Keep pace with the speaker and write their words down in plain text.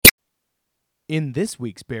In this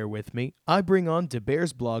week's Bear With Me, I bring on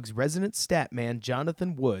DeBearsblog's resident stat man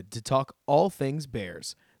Jonathan Wood to talk all things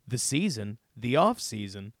Bears, the season, the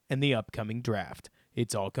off-season, and the upcoming draft.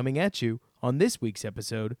 It's all coming at you on this week's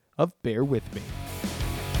episode of Bear With Me.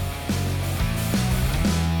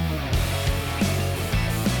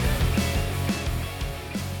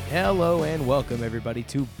 Hello and welcome everybody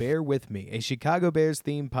to Bear With Me, a Chicago Bears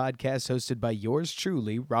themed podcast hosted by yours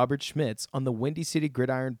truly, Robert Schmitz, on the Windy City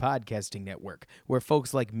Gridiron Podcasting Network, where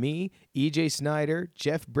folks like me, EJ Snyder,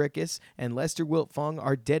 Jeff Brickus, and Lester Wiltfong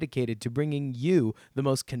are dedicated to bringing you the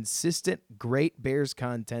most consistent, great Bears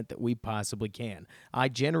content that we possibly can. I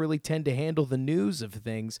generally tend to handle the news of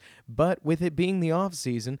things, but with it being the off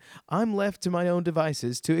season, I'm left to my own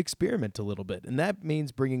devices to experiment a little bit, and that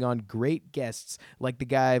means bringing on great guests like the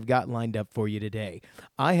guy I've got lined up for you today.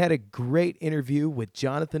 I had a great interview with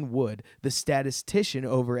Jonathan Wood, the statistician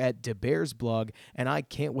over at DeBearsblog, and I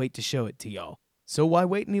can't wait to show it to y'all. So why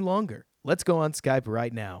wait any longer? Let's go on Skype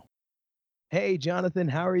right now. Hey, Jonathan,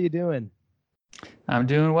 how are you doing? I'm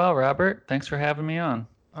doing well, Robert. Thanks for having me on.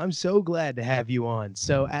 I'm so glad to have you on.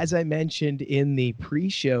 So as I mentioned in the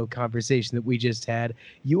pre-show conversation that we just had,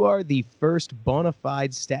 you are the first bona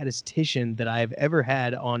fide statistician that I have ever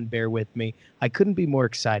had on Bear With Me. I couldn't be more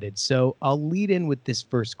excited. So I'll lead in with this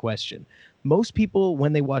first question. Most people,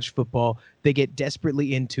 when they watch football, they get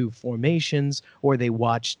desperately into formations or they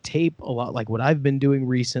watch tape a lot like what I've been doing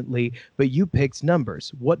recently, but you picked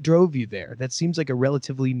numbers. What drove you there? That seems like a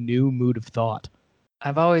relatively new mood of thought.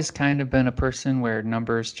 I've always kind of been a person where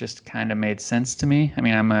numbers just kind of made sense to me. I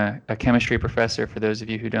mean, I'm a chemistry professor, for those of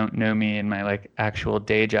you who don't know me in my actual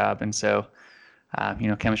day job. And so,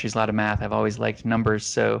 chemistry is a lot of math. I've always liked numbers.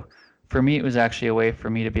 So for me, it was actually a way for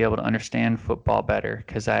me to be able to understand football better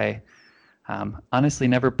because I honestly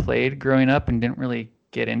never played growing up and didn't really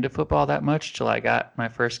get into football that much till I got my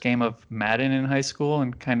first game of Madden in high school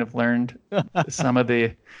and kind of learned some of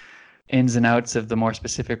the ins and outs of the more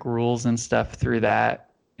specific rules and stuff through that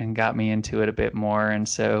and got me into it a bit more. And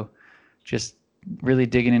so just really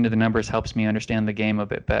digging into the numbers helps me understand the game a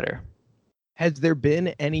bit better. Has there been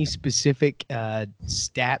any specific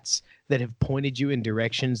stats that have pointed you in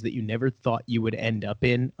directions that you never thought you would end up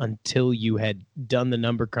in until you had done the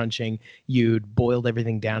number crunching, you'd boiled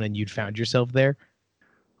everything down, and you'd found yourself there?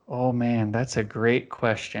 Oh, man, that's a great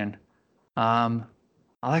question.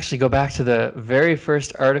 I'll actually go back to the very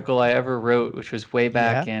first article I ever wrote, which was way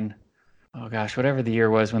back in, whatever the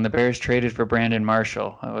year was when the Bears traded for Brandon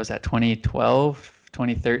Marshall. It was at 2012,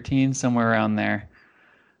 2013, somewhere around there.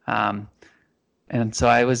 And so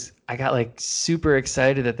I got super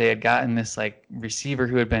excited that they had gotten this receiver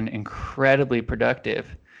who had been incredibly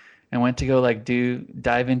productive and went to go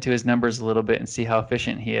dive into his numbers a little bit and see how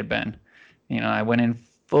efficient he had been. I went in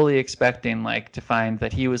fully expecting to find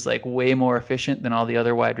that he was way more efficient than all the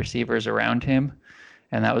other wide receivers around him.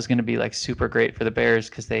 And that was going to be super great for the Bears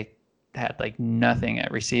because they had nothing at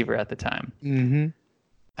receiver at the time. Mm-hmm.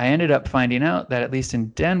 I ended up finding out that at least in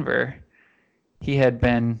Denver, he had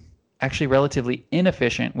been actually relatively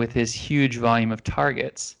inefficient with his huge volume of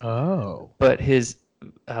targets. Oh. But his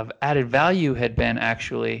added value had been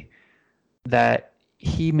actually that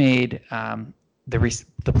he made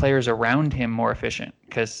the players around him more efficient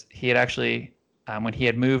because he had actually, when he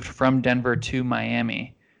had moved from Denver to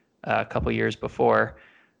Miami a couple years before,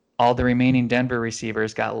 all the remaining Denver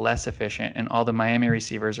receivers got less efficient and all the Miami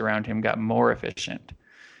receivers around him got more efficient.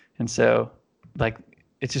 And so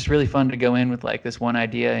it's just really fun to go in with this one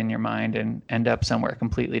idea in your mind and end up somewhere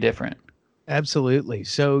completely different. Absolutely.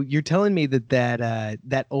 So you're telling me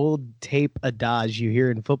that old tape adage you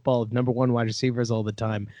hear in football of number one wide receivers all the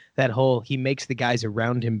time, that whole he makes the guys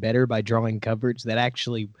around him better by drawing coverage, that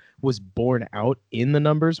actually was borne out in the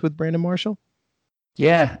numbers with Brandon Marshall?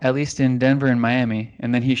 Yeah, at least in Denver and Miami.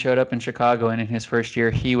 And then he showed up in Chicago, and in his first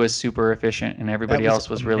year, he was super efficient, and everybody else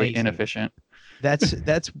was really inefficient.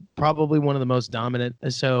 That's probably one of the most dominant.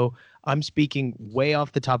 So I'm speaking way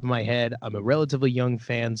off the top of my head. I'm a relatively young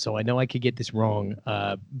fan, so I know I could get this wrong,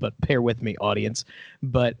 but bear with me, audience.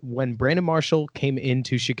 But when Brandon Marshall came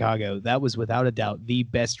into Chicago, that was without a doubt the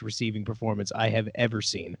best receiving performance I have ever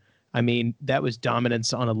seen. I mean, that was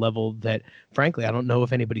dominance on a level that, frankly, I don't know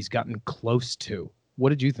if anybody's gotten close to. What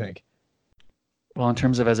did you think? Well, in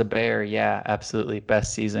terms of as a Bear, yeah, absolutely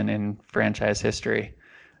best season in franchise history.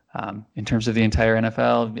 In terms of the entire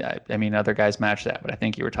NFL, I mean, other guys match that, but I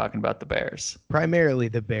think you were talking about the Bears. Primarily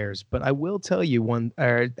the Bears, but I will tell you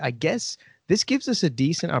I guess this gives us a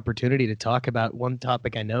decent opportunity to talk about one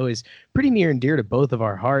topic I know is pretty near and dear to both of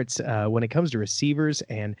our hearts when it comes to receivers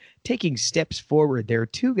and taking steps forward. There are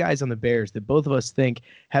two guys on the Bears that both of us think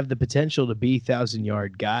have the potential to be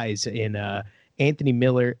 1,000-yard guys in Anthony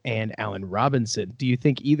Miller and Allen Robinson. Do you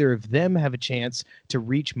think either of them have a chance to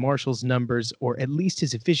reach Marshall's numbers or at least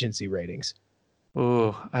his efficiency ratings?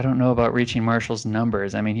 Ooh, I don't know about reaching Marshall's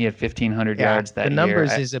numbers. I mean, he had 1,500 Yeah, yards the that year.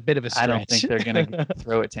 numbers is a bit of a I don't stretch. think they're going to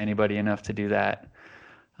throw it to anybody enough to do that.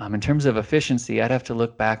 In terms of efficiency, I'd have to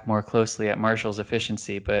look back more closely at Marshall's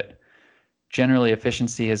efficiency, but generally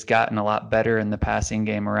efficiency has gotten a lot better in the passing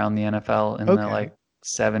game around the NFL in the Okay. like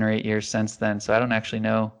 7 or 8 years since then. So I don't actually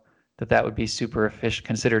know that would be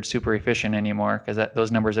considered super efficient anymore, because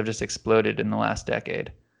those numbers have just exploded in the last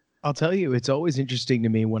decade. I'll tell you, it's always interesting to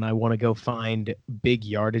me when I want to go find big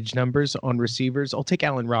yardage numbers on receivers. I'll take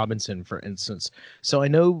Allen Robinson, for instance. So I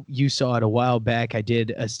know you saw it a while back. I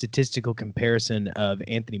did a statistical comparison of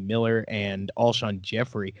Anthony Miller and Alshon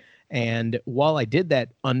Jeffrey. And while I did that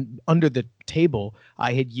under the table,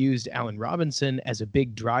 I had used Allen Robinson as a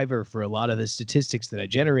big driver for a lot of the statistics that I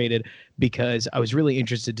generated because I was really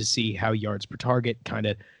interested to see how yards per target kind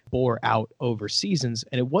of bore out over seasons.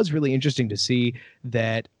 And it was really interesting to see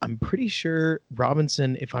that I'm pretty sure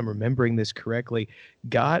Robinson, if I'm remembering this correctly,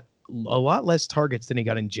 got a lot less targets than he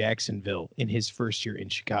got in Jacksonville in his first year in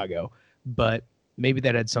Chicago. But maybe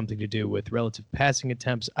that had something to do with relative passing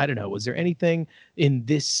attempts. I don't know. Was there anything in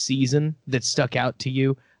this season that stuck out to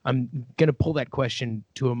you? I'm going to pull that question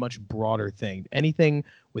to a much broader thing. Anything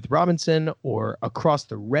with Robinson or across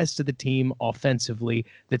the rest of the team offensively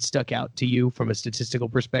that stuck out to you from a statistical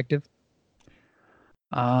perspective?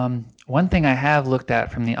 One thing I have looked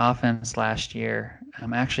at from the offense last year,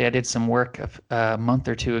 actually, I did some work a month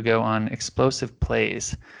or two ago on explosive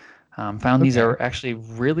plays. Found these Okay. are actually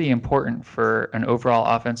really important for an overall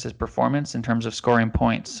offense's performance in terms of scoring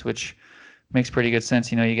points, which makes pretty good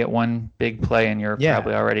sense. You get one big play and you're Yeah.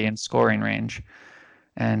 probably already in scoring range.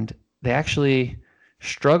 And they actually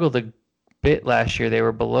struggled a bit last year. They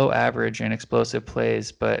were below average in explosive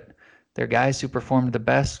plays, but their guys who performed the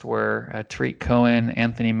best were Tariq Cohen,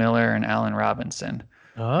 Anthony Miller, and Allen Robinson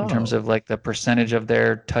in terms Oh, of like the percentage of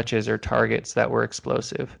their touches or targets that were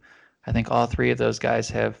explosive. I think all three of those guys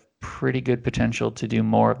have pretty good potential to do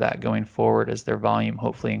more of that going forward as their volume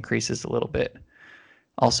hopefully increases a little bit.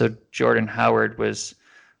 Also, Jordan Howard was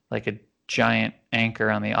like a giant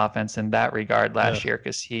anchor on the offense in that regard last year,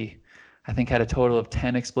 because he, I think, had a total of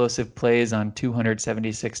 10 explosive plays on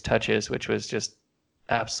 276 touches, which was just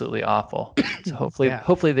absolutely awful. So yeah.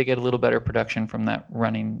 hopefully they get a little better production from that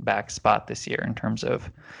running back spot this year in terms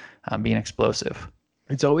of being explosive.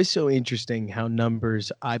 It's always so interesting how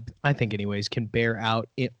numbers, I think anyways, can bear out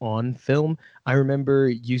it on film. I remember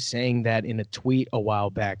you saying that in a tweet a while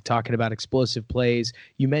back, talking about explosive plays.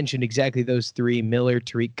 You mentioned exactly those three: Miller,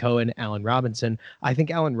 Tariq Cohen, Allen Robinson. I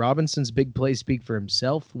think Allen Robinson's big plays speak for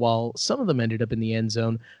himself, while some of them ended up in the end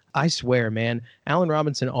zone. I swear, man, Allen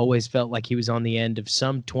Robinson always felt like he was on the end of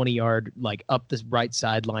some 20-yard, like up the right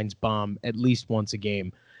sidelines bomb at least once a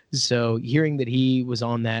game. So hearing that he was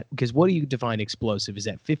on that, because what do you define explosive? Is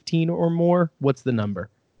that 15 or more? What's the number?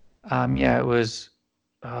 Yeah, it was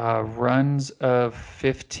runs of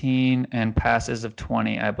 15 and passes of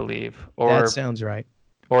 20, I believe, That or sounds right.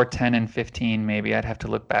 10 and 15 maybe. I'd have to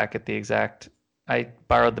look back at the exact. I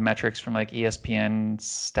borrowed the metrics from like ESPN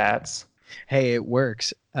stats. Hey, it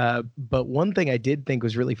works. But one thing I did think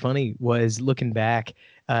was really funny was looking back,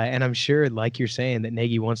 and I'm sure, like you're saying, that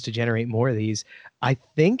Nagy wants to generate more of these. I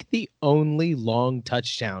think the only long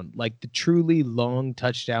touchdown, like the truly long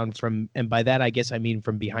touchdown from, and by that I guess I mean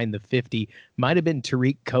from behind the 50, might have been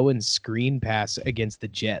Tariq Cohen's screen pass against the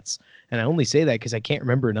Jets. And I only say that because I can't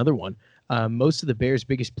remember another one. Most of the Bears'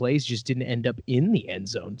 biggest plays just didn't end up in the end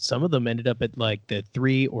zone. Some of them ended up at like the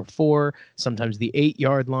 3 or 4, sometimes the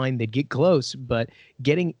 8-yard line. They'd get close, but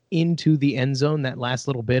getting into the end zone, that last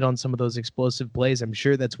little bit on some of those explosive plays, I'm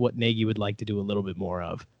sure that's what Nagy would like to do a little bit more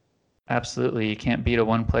of. Absolutely. You can't beat a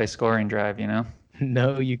one-play scoring drive.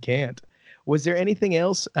 No, you can't. Was there anything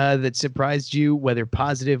else that surprised you, whether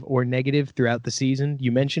positive or negative, throughout the season?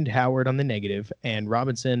 You mentioned Howard on the negative and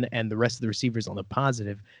Robinson and the rest of the receivers on the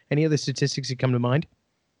positive. Any other statistics that come to mind?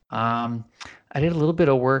 Um, I did a little bit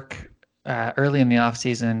of work early in the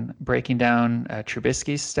offseason breaking down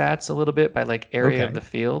Trubisky's stats a little bit by like area of Okay. the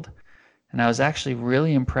field. And I was actually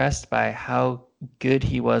really impressed by how good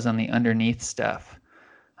he was on the underneath stuff.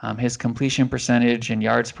 His completion percentage and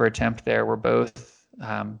yards per attempt there were both,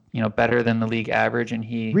 better than the league average. And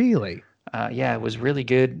he, Really? yeah, it was really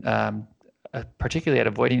good, particularly at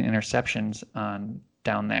avoiding interceptions on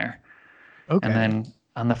down there. And Okay. then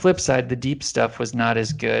on the flip side, the deep stuff was not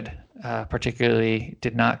as good, particularly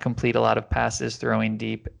did not complete a lot of passes throwing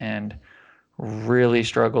deep and really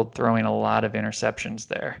struggled throwing a lot of interceptions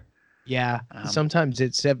there. Yeah, sometimes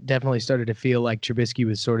it's definitely started to feel like Trubisky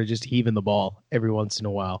was sort of just heaving the ball every once in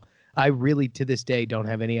a while. I really, to this day, don't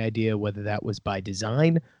have any idea whether that was by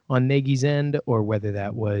design on Nagy's end or whether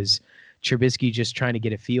that was Trubisky just trying to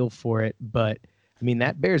get a feel for it. But I mean,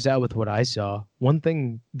 that bears out with what I saw. One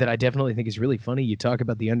thing that I definitely think is really funny, you talk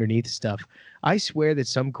about the underneath stuff. I swear that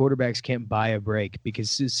some quarterbacks can't buy a break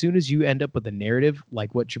because as soon as you end up with a narrative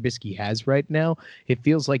like what Trubisky has right now, it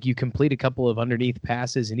feels like you complete a couple of underneath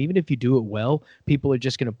passes. And even if you do it well, people are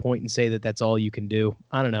just going to point and say that that's all you can do.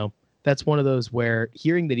 I don't know. That's one of those where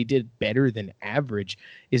hearing that he did better than average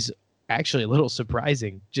is actually a little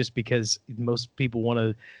surprising just because most people want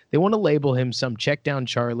to label him some check down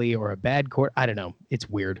Charlie or a bad court. I don't know. It's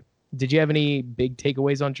weird. Did you have any big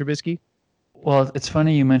takeaways on Trubisky? Well, it's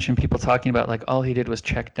funny you mentioned people talking about like all he did was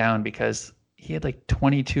check down because he had like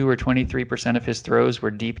 22 or 23% of his throws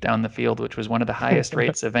were deep down the field, which was one of the highest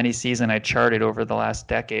rates of any season I charted over the last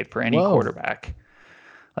decade for any Whoa. quarterback.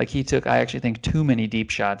 Like he took, I actually think, too many deep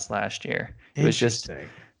shots last year. It was just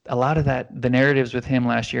a lot of that. The narratives with him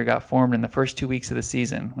last year got formed in the first 2 weeks of the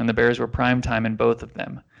season when the Bears were prime time in both of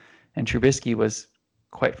them. And Trubisky was,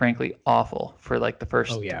 quite frankly, awful for like the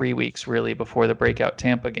first 3 weeks, really, before the breakout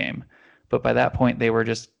Tampa game. But by that point, they were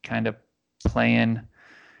just kind of playing,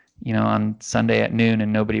 on Sunday at noon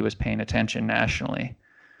and nobody was paying attention nationally.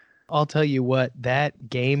 I'll tell you what, that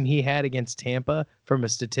game he had against Tampa from a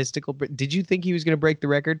statistical, did you think he was going to break the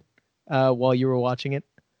record while you were watching it?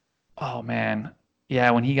 Oh, man. Yeah,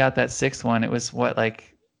 when he got that sixth one, it was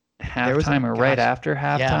like halftime or right after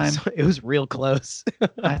halftime? Yeah, so it was real close.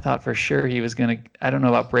 I thought for sure he was going to, I don't know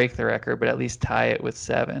about break the record, but at least tie it with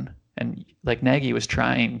 7. And like Nagy was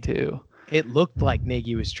trying to. It looked like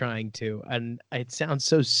Nagy was trying to, and it sounds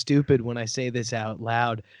so stupid when I say this out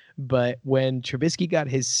loud, but when Trubisky got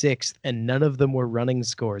his 6th and none of them were running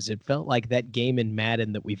scores, it felt like that game in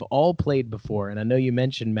Madden that we've all played before, and I know you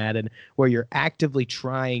mentioned Madden, where you're actively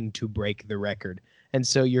trying to break the record. And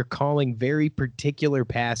so you're calling very particular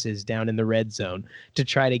passes down in the red zone to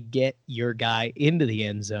try to get your guy into the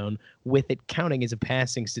end zone with it counting as a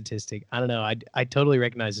passing statistic. I don't know. I totally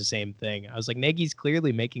recognize the same thing. I was like, Nagy's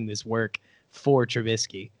clearly making this work for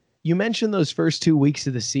Trubisky. You mentioned those first 2 weeks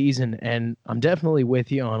of the season, and I'm definitely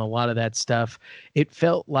with you on a lot of that stuff. It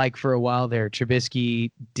felt like for a while there,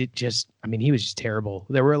 Trubisky he was just terrible.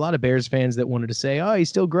 There were a lot of Bears fans that wanted to say, oh, he's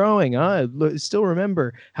still growing. Still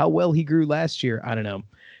remember how well he grew last year. I don't know.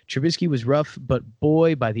 Trubisky was rough, but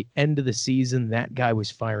boy, by the end of the season, that guy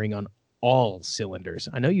was firing on all cylinders.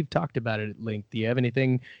 I know you've talked about it at length. Do you have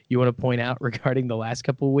anything you want to point out regarding the last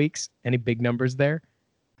couple of weeks? Any big numbers there?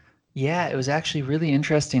 Yeah, it was actually really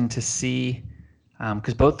interesting to see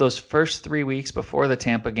because both those first 3 weeks before the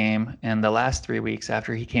Tampa game and the last 3 weeks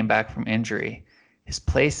after he came back from injury, his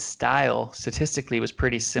play style statistically was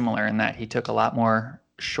pretty similar in that he took a lot more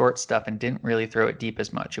short stuff and didn't really throw it deep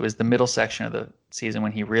as much. It was the middle section of the season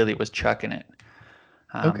when he really was chucking it.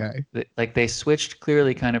 Okay. Like they switched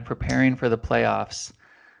clearly kind of preparing for the playoffs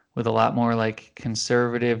with a lot more like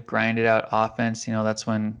conservative, grinded out offense. That's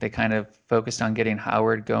when they kind of focused on getting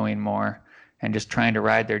Howard going more and just trying to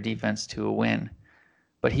ride their defense to a win.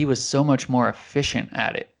 But he was so much more efficient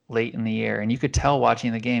at it late in the year. And you could tell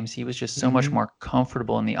watching the games, he was just so much more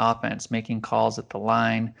comfortable in the offense, making calls at the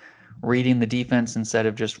line, reading the defense instead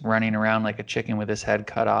of just running around like a chicken with his head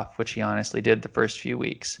cut off, which he honestly did the first few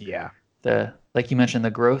weeks. Yeah. Like you mentioned,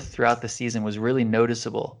 the growth throughout the season was really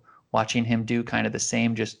noticeable. Watching him do kind of the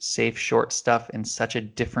same, just safe, short stuff in such a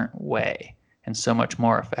different way and so much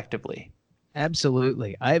more effectively.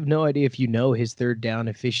 Absolutely. I have no idea if you know his third down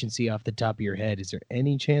efficiency off the top of your head. Is there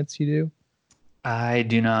any chance you do? I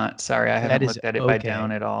do not. Sorry, I haven't looked at it by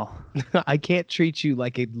down at all. I can't treat you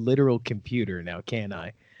like a literal computer now, can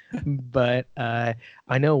I? But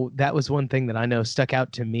I know that was one thing that I know stuck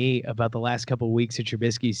out to me about the last couple of weeks of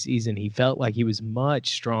Trubisky's season. He felt like he was much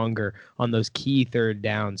stronger on those key third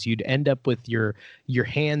downs. You'd end up with your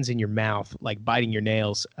hands in your mouth, like biting your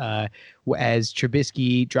nails, as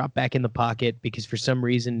Trubisky dropped back in the pocket because for some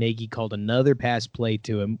reason Nagy called another pass play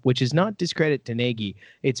to him, which is not discredit to Nagy.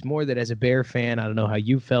 It's more that as a Bear fan, I don't know how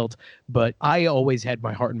you felt, but I always had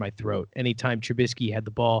my heart in my throat anytime Trubisky had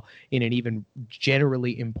the ball in an even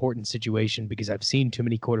generally important situation because I've seen too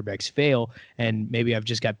many quarterbacks fail, and maybe I've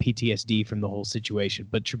just got PTSD from the whole situation.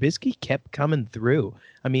 But Trubisky kept coming through.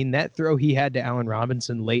 I mean, that throw he had to Allen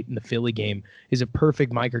Robinson late in the Philly game is a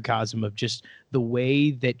perfect microcosm of just the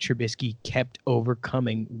way that Trubisky kept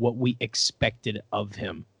overcoming what we expected of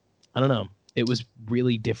him. I don't know. It was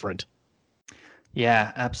really different.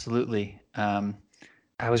 Yeah, absolutely.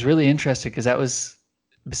 I was really interested because that was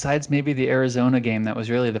besides maybe the Arizona game, that was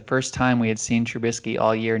really the first time we had seen Trubisky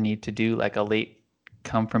all year need to do like a late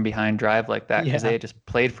come from behind drive like that because they Yeah. had just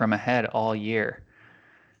played from ahead all year.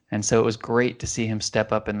 And so it was great to see him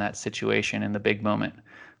step up in that situation in the big moment.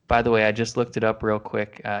 By the way, I just looked it up real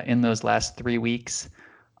quick. In those last 3 weeks,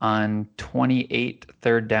 on 28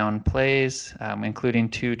 third down plays, including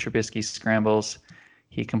 2 Trubisky scrambles,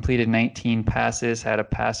 he completed 19 passes, had a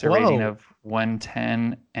passer rating Whoa. of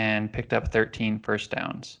 110, and picked up 13 first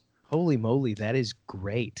downs. Holy moly, that is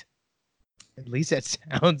great. At least that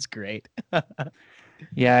sounds great.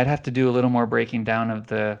 Yeah, I'd have to do a little more breaking down of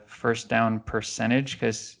the first down percentage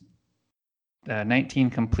because 19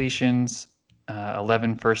 completions,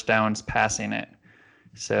 11 first downs passing it.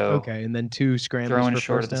 So Okay, and then 2 scrambles throwing for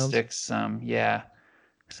short of first the downs. sticks, yeah.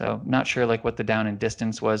 So not sure like what the down and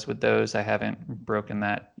distance was with those. I haven't broken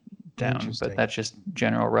that down, but Interesting. that's just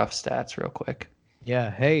general rough stats real quick.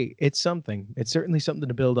 Yeah, hey, it's something. It's certainly something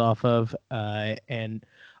to build off of. And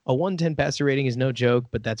a 110 passer rating is no joke,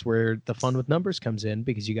 but that's where the fun with numbers comes in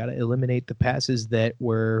because you got to eliminate the passes that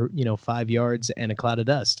were, 5 yards and a cloud of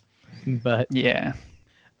dust. But Yeah.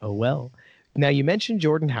 oh well. Now you mentioned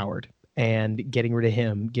Jordan Howard and getting rid of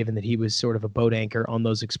him, given that he was sort of a boat anchor on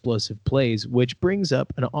those explosive plays, which brings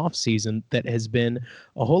up an offseason that has been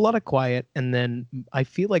a whole lot of quiet. And then I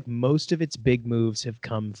feel like most of its big moves have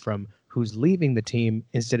come from who's leaving the team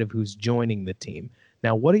instead of who's joining the team.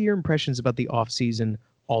 Now, what are your impressions about the offseason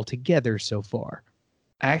altogether so far?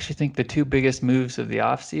 I actually think the two biggest moves of the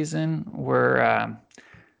offseason were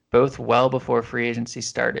both well before free agency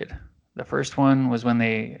started. The first one was when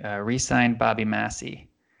they re-signed Bobby Massey,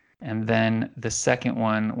 and then the second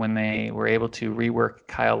one when they were able to rework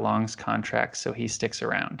Kyle Long's contract so he sticks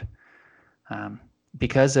around. Um,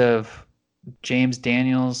 because of James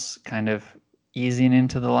Daniels kind of easing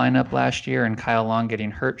into the lineup last year and Kyle Long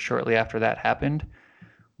getting hurt shortly after that happened,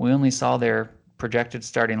 we only saw their projected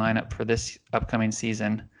starting lineup for this upcoming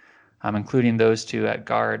season, including those two at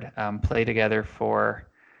guard, play together for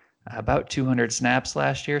about 200 snaps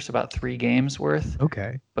last year, so about 3 games worth.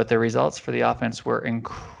 Okay. But the results for the offense were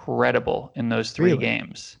incredible in those three Really?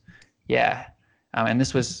 games. Yeah. And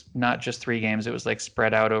this was not just 3 games, it was like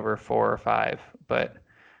spread out over 4 or 5. But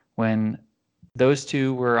when those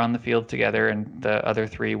two were on the field together and the other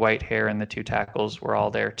three, Whitehair and the 2 tackles, were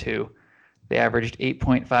all there too, they averaged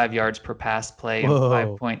 8.5 yards per pass play and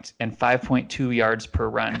Whoa. 5.2 yards per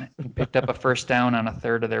run and picked up a first down on a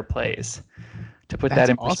third of their plays. To put that That's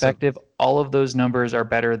in awesome. perspective, all of those numbers are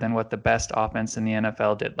better than what the best offense in the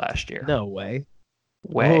NFL did last year. No way.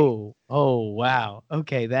 Way. Whoa. Oh, wow.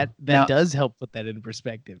 Okay, that Now, does help put that in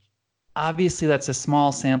perspective. obviously, that's a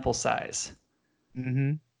small sample size,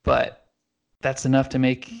 Mm-hmm. but that's enough to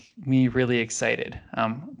make me really excited.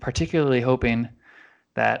 Particularly hoping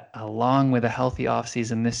that, along with a healthy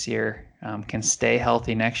offseason this year, can stay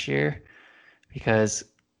healthy next year because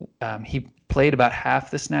he played about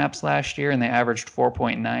half the snaps last year and they averaged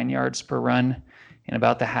 4.9 yards per run. In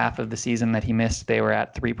about the half of the season that he missed, they were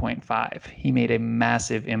at 3.5. He made a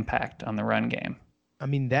massive impact on the run game. I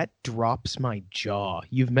mean, that drops my jaw.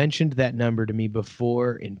 You've mentioned that number to me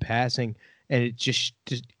before in passing, and it just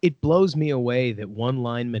it blows me away that one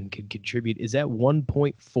lineman could contribute. Is that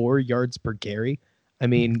 1.4 yards per carry? I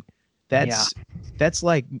mean, Yeah. that's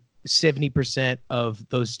like 70% of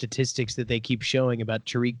those statistics that they keep showing about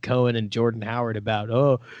Tariq Cohen and Jordan Howard about,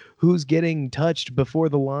 oh, who's getting touched before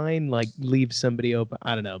the line, like leaves somebody open.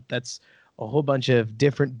 I don't know. That's a whole bunch of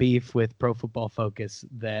different beef with Pro Football Focus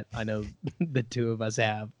that I know the two of us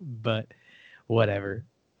have, but whatever.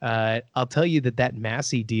 I'll tell you that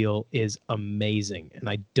Massey deal is amazing, and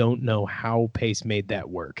I don't know how Pace made that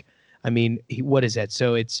work. I mean, what is that?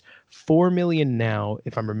 So it's 4 million now,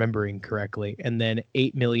 if I'm remembering correctly, and then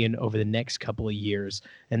 8 million over the next couple of years,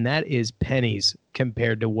 and that is pennies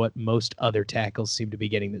compared to what most other tackles seem to be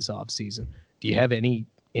getting this offseason. Do you have any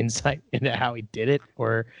insight into how he did it,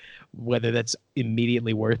 or whether that's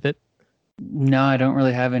immediately worth it? No, I don't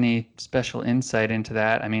really have any special insight into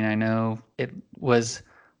that. I mean, I know it was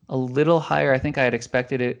a little higher. I think I had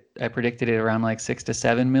expected it, I predicted it around like 6 to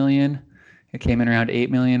 7 million. It came in around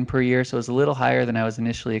 8 million per year, so it was a little higher than I was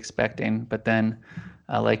initially expecting. But then,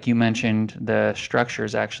 like you mentioned, the structure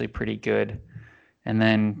is actually pretty good. And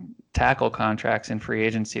then tackle contracts in free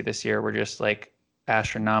agency this year were just like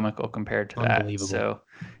astronomical compared to that. Unbelievable. So,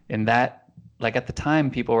 in that, like at the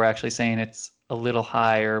time, people were actually saying it's a little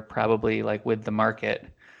higher, probably like with the market.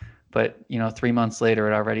 But 3 months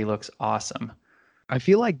later, it already looks awesome. I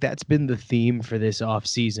feel like that's been the theme for this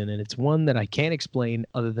offseason, and it's one that I can't explain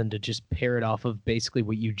other than to just pair it off of basically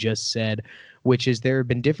what you just said, which is there have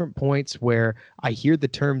been different points where I hear the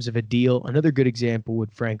terms of a deal. Another good example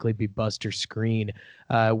would frankly be Buster Screen,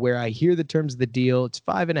 where I hear the terms of the deal. It's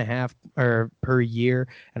 5.5 or per year,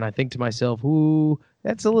 and I think to myself, ooh,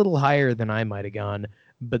 that's a little higher than I might have gone.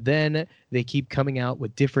 But then they keep coming out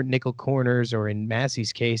with different nickel corners, or in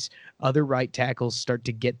Massey's case, other right tackles start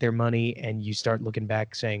to get their money, and you start looking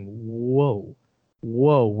back saying, whoa,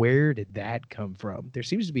 where did that come from? There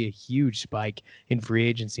seems to be a huge spike in free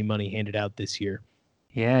agency money handed out this year.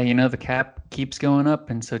 Yeah, the cap keeps going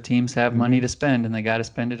up, and so teams have money to spend, and they got to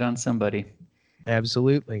spend it on somebody.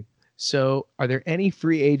 Absolutely. So, are there any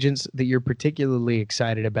free agents that you're particularly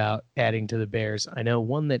excited about adding to the Bears? I know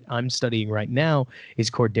one that I'm studying right now is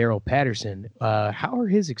Cordero Patterson. How are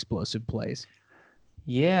his explosive plays?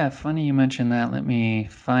 Yeah, funny you mentioned that. Let me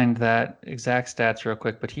find that exact stats real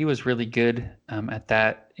quick. But he was really good at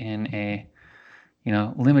that in a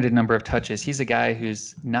limited number of touches. He's a guy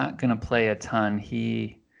who's not going to play a ton.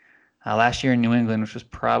 He last year in New England, which was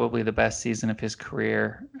probably the best season of his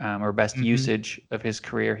career, or best usage of his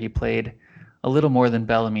career, he played a little more than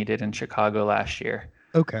Bellamy did in Chicago last year.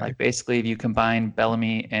 Okay. Like basically, if you combine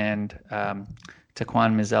Bellamy and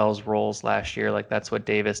Taquan Mizell's roles last year, like that's what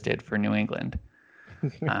Davis did for New England.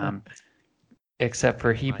 Except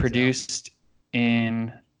for he produced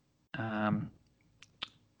in an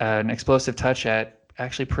explosive touch at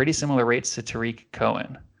actually pretty similar rates to Tariq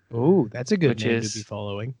Cohen. Oh, that's a good name to be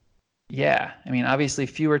following. Yeah, I mean, obviously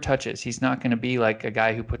fewer touches. He's not going to be like a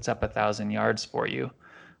guy who puts up 1,000 yards for you,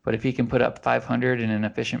 but if he can put up 500 in an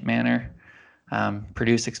efficient manner,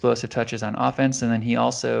 produce explosive touches on offense, and then he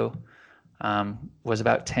also was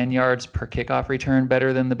about 10 yards per kickoff return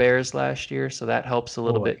better than the Bears last year, so that helps a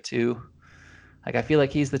little bit too. Like I feel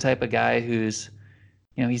like he's the type of guy who's,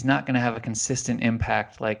 he's not going to have a consistent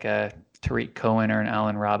impact like a Tariq Cohen or an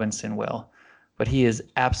Allen Robinson will. But he is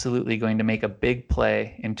absolutely going to make a big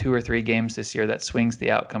play in 2 or 3 games this year that swings the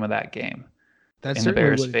outcome of that game. That's in the certainly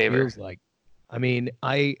Bears' what it favor. feels like. I mean,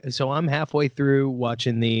 I'm halfway through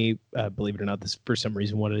watching the, believe it or not, this for some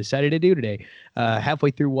reason what I decided to do today. Halfway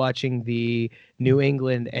through watching the New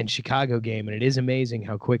England and Chicago game, and it is amazing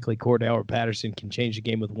how quickly Cordero Patterson can change the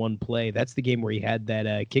game with one play. That's the game where he had that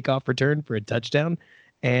kickoff return for a touchdown.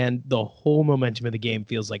 And the whole momentum of the game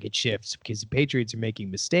feels like it shifts because the Patriots are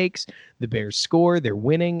making mistakes. The Bears score, they're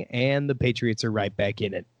winning, and the Patriots are right back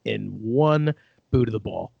in it in one boot of the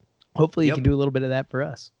ball. Hopefully you can do a little bit of that for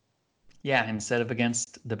us. Yeah, instead of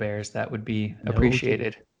against the Bears, that would be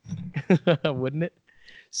appreciated. Wouldn't it?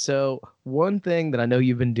 So one thing that I know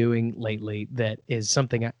you've been doing lately that is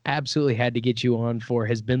something I absolutely had to get you on for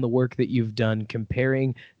has been the work that you've done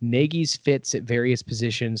comparing Nagy's fits at various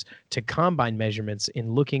positions to combine measurements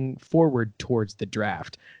in looking forward towards the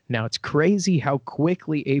draft. Now, it's crazy how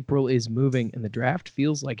quickly April is moving, and the draft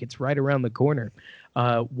feels like it's right around the corner.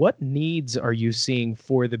 What needs are you seeing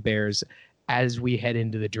for the Bears as we head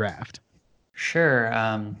into the draft? Sure.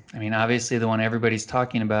 I mean, obviously, the one everybody's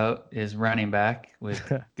talking about is running back with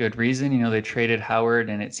good reason. They traded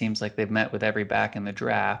Howard, and it seems like they've met with every back in the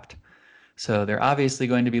draft. So they're obviously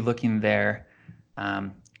going to be looking there.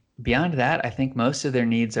 Beyond that, I think most of their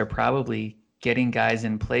needs are probably getting guys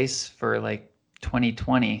in place for like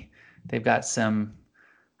 2020. They've got some,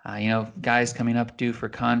 guys coming up due for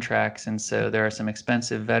contracts. And so there are some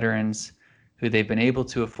expensive veterans who they've been able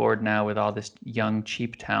to afford now with all this young,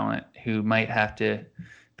 cheap talent who might have to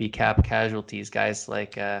be cap casualties, guys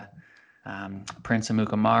like Prince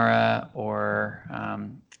Amukamara or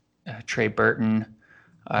Trey Burton,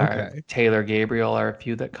 Taylor Gabriel are a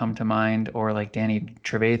few that come to mind, or like Danny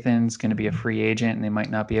Trevathan's going to be a free agent and they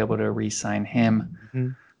might not be able to re-sign him. Mm-hmm.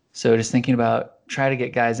 So just thinking about try to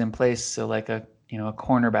get guys in place. So like a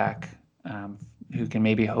cornerback who can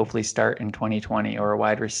maybe hopefully start in 2020, or a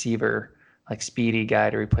wide receiver, like speedy guy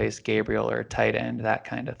to replace Gabriel, or a tight end, that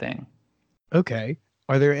kind of thing. Okay.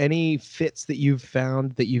 Are there any fits that you've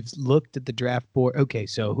found that you've looked at the draft board? Okay,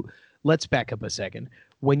 so let's back up a second.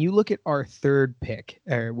 When you look at our third pick,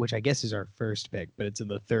 which I guess is our first pick, but it's in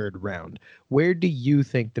the third round, where do you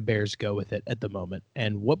think the Bears go with it at the moment?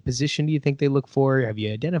 And what position do you think they look for? Have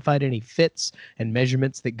you identified any fits and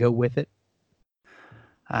measurements that go with it?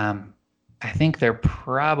 I think they're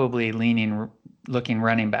probably looking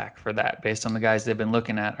running back for that, based on the guys they've been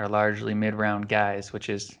looking at are largely mid-round guys, which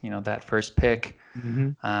is, that first pick.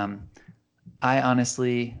 Mm-hmm. I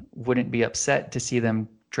honestly wouldn't be upset to see them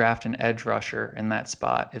draft an edge rusher in that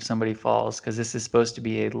spot if somebody falls, because this is supposed to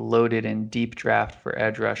be a loaded and deep draft for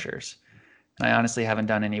edge rushers. And I honestly haven't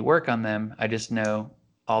done any work on them. I just know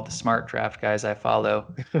all the smart draft guys I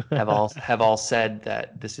follow have all said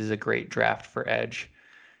that this is a great draft for edge.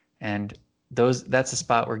 And that's a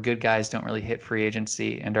spot where good guys don't really hit free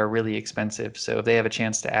agency and are really expensive. So if they have a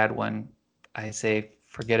chance to add one, I say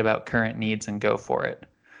forget about current needs and go for it.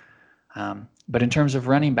 But in terms of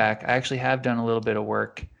running back, I actually have done a little bit of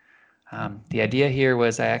work. The idea here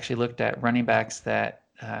was I actually looked at running backs that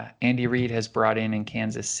Andy Reid has brought in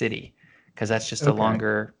Kansas City, because that's just a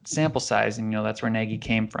longer sample size, and that's where Nagy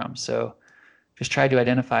came from. So just tried to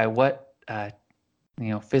identify what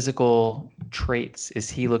physical traits is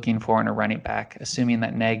he looking for in a running back, assuming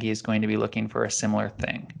that Nagy is going to be looking for a similar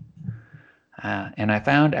thing. And I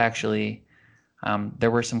found actually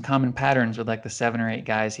there were some common patterns with like the 7 or 8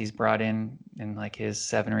 guys he's brought in like his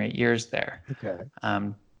 7 or 8 years there.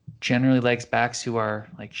 Generally likes backs who are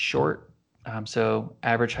like short. So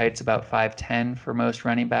average height's about 5'10" for most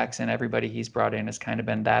running backs, and everybody he's brought in has kind of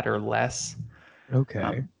been that or less.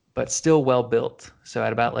 But still well built. So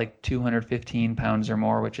at about like 215 pounds or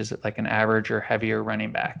more, which is like an average or heavier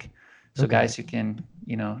running back. So guys who can,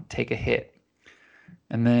 take a hit.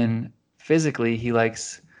 And then physically, he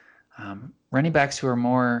likes running backs who are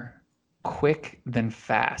more quick than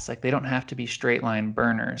fast. Like they don't have to be straight line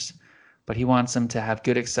burners, but he wants them to have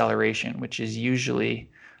good acceleration, which is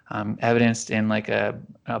usually evidenced in like a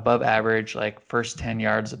above average, like first 10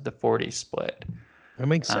 yards of the 40 split. That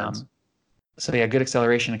makes sense. So yeah, good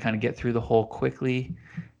acceleration to kind of get through the hole quickly.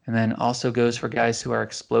 And then also goes for guys who are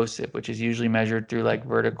explosive, which is usually measured through like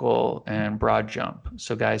vertical and broad jump.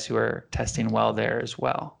 So guys who are testing well there as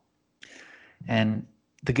well. And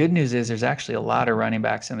the good news is there's actually a lot of running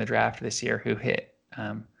backs in the draft this year who hit.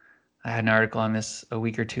 I had an article on this a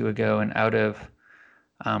week or two ago, and out of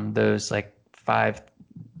those like 5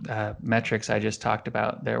 metrics I just talked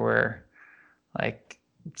about, there were like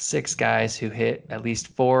 6 guys who hit at least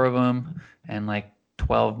 4 of them, and like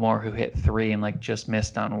 12 more who hit 3 and like just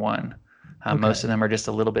missed on 1. Most of them are just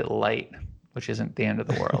a little bit light, which isn't the end of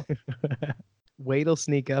the world. Wade'll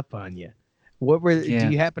sneak up on you. Do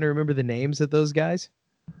you happen to remember the names of those guys?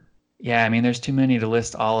 Yeah, I mean, there's too many to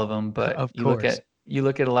list all of them, but of you course.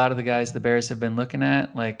 look at a lot of the guys the Bears have been looking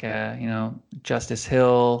at, like Justice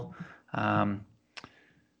Hill,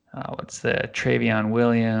 what's the Travion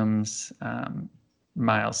Williams,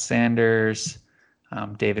 Miles Sanders,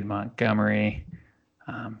 David Montgomery,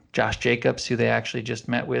 Josh Jacobs, who they actually just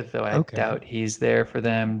met with, though I doubt he's there for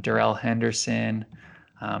them, Darrell Henderson.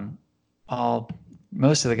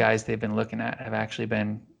 Most of the guys they've been looking at have actually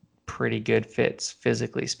been pretty good fits,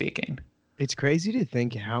 physically speaking. It's crazy to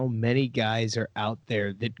think how many guys are out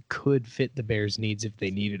there that could fit the Bears' needs if they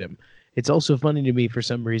needed them. It's also funny to me for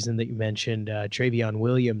some reason that you mentioned Travion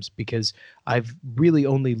Williams, because I've really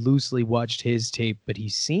only loosely watched his tape, but he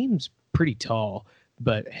seems pretty tall.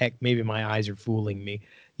 But heck, maybe my eyes are fooling me.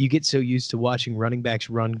 You get so used to watching running backs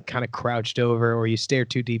run kind of crouched over, or you stare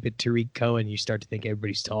too deep at Tariq Cohen, you start to think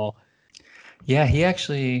everybody's tall. Yeah, he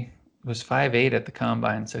actually was 5'8" at the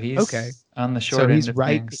combine, so he's on the short end of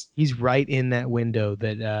things. He's right in that window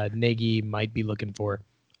that Nagy might be looking for.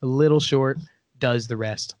 A little short, does the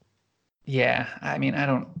rest. Yeah, I mean, I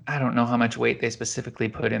don't know how much weight they specifically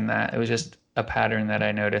put in that. It was just a pattern that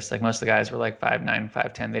I noticed. Like most of the guys were like 5'9",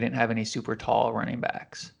 5'10". They didn't have any super tall running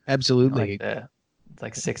backs. Absolutely.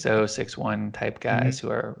 Like 6'0", 6'1" type guys who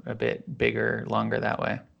are a bit bigger, longer that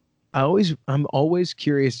way. I'm always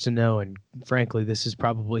curious to know, and frankly, this is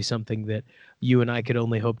probably something that you and I could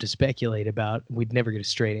only hope to speculate about. We'd never get a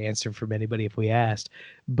straight answer from anybody if we asked.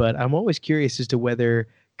 But I'm always curious as to whether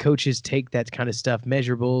coaches take that kind of stuff,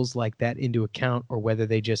 measurables like that, into account, or whether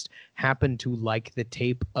they just happen to like the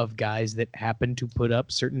tape of guys that happen to put up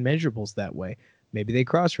certain measurables that way. Maybe they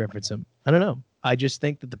cross-reference them. I don't know. I just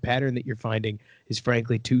think that the pattern that you're finding is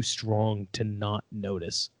frankly too strong to not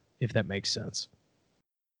notice, if that makes sense.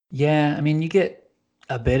 Yeah, I mean, you get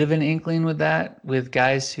a bit of an inkling with that with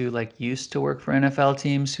guys who like used to work for NFL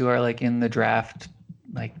teams who are like in the draft,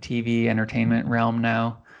 like TV entertainment realm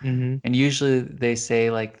now. And usually they say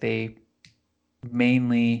like they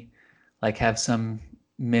mainly like have some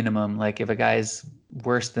minimum, like if a guy's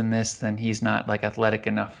worse than this, then he's not like athletic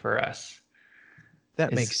enough for us.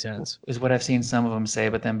 That makes sense. Is what I've seen some of them say,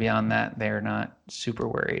 but then beyond that, they're not super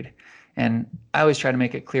worried. And I always try to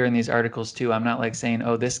make it clear in these articles too. I'm not like saying,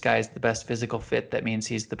 oh, this guy's the best physical fit. That means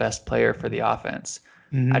he's the best player for the offense.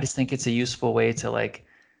 I just think it's a useful way to like,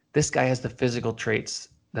 this guy has the physical traits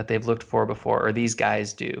that they've looked for before, or these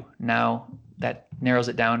guys do. Now that narrows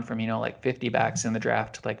it down from, like 50 backs in the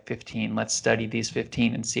draft to like 15. Let's study these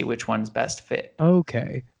 15 and see which one's best fit.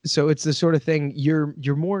 Okay. So it's the sort of thing you're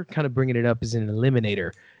more kind of bringing it up as an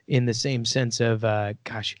eliminator, in the same sense of,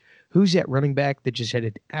 Who's that running back that just had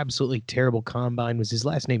an absolutely terrible combine? Was his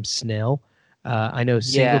last name Snell? I know Yeah,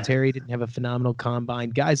 Singletary didn't have a phenomenal combine.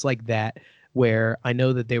 Guys like that, where I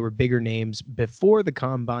know that they were bigger names before the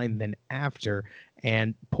combine than after,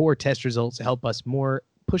 and poor test results help us more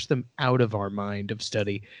push them out of our mind of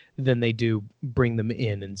study than they do bring them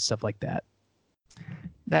in and stuff like that.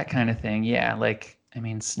 that kind of thing. Yeah, like I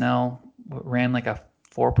mean, Snell ran like a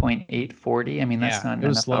 4.840. I mean, that's Yeah, not an it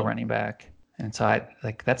was NFL slow. running back. And so I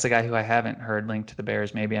like that's a guy who I haven't heard linked to the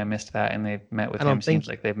Bears. Maybe I missed that, and they've met with I him. don't Seems think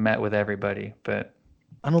like they've met with everybody, but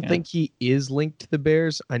I don't yeah, think he is linked to the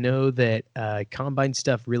Bears. I know that combine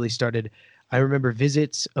stuff really started. I remember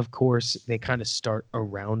visits, of course, they kind of start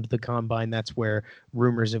around the combine. That's where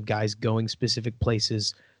rumors of guys going specific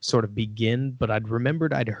places sort of begin. But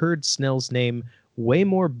I'd heard Snell's name way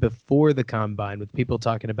more before the combine, with people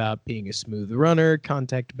talking about being a smooth runner,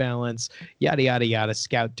 contact balance, yada, yada, yada,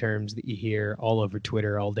 scout terms that you hear all over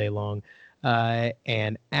Twitter all day long.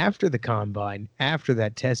 And after the combine, after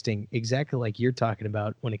that testing, exactly like you're talking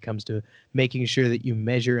about when it comes to making sure that you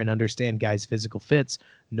measure and understand guys' physical fits,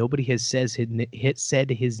 nobody has said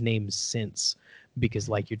his name since. Because,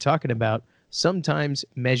 like you're talking about, sometimes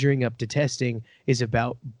measuring up to testing is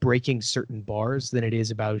about breaking certain bars than it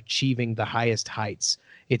is about achieving the highest heights.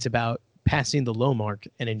 It's about passing the low mark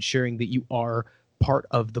and ensuring that you are part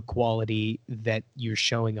of the quality that you're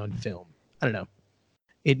showing on film. I don't know.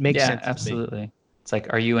 It makes yeah, sense to me. absolutely. It's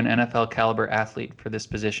like, are you an NFL caliber athlete for this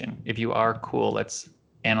position? If you are, cool. Let's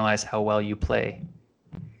analyze how well you play.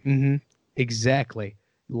 Mm-hmm. Exactly.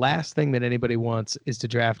 Last thing that anybody wants is to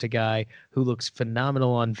draft a guy who looks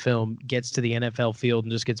phenomenal on film, gets to the NFL field,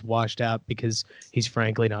 and just gets washed out because he's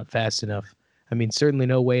frankly not fast enough. I mean, certainly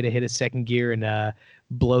no way to hit a second gear and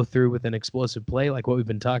blow through with an explosive play like what we've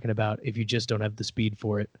been talking about if you just don't have the speed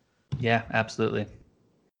for it. Yeah, absolutely.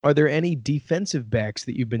 Are there any defensive backs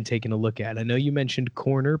that you've been taking a look at? I know you mentioned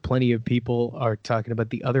corner. Plenty of people are talking about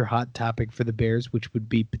the other hot topic for the Bears, which would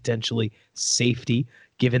be potentially safety,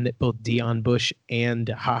 given that both Deion Bush and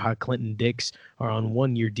Haha Clinton Dix are on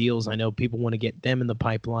 1 year deals. I know people want to get them in the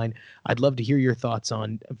pipeline. I'd love to hear your thoughts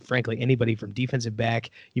on, frankly, anybody from defensive back.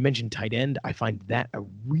 You mentioned tight end. I find that a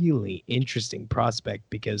really interesting prospect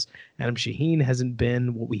because Adam Shaheen hasn't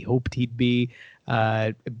been what we hoped he'd be.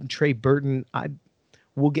 Trey Burton,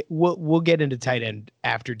 we'll get into tight end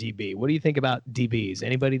after DB. What do you think about DBs?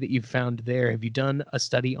 Anybody that you've found there? Have you done a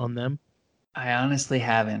study on them? I honestly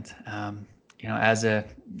haven't. As a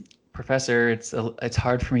professor, it's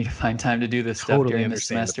hard for me to find time to do this stuff Totally during the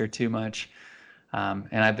understandable. semester too much. And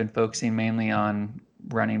I've been focusing mainly on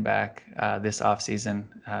running back this off season,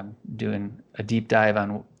 doing a deep dive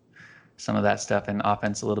on some of that stuff and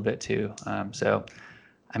offense a little bit too.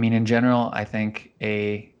 I mean, in general, I think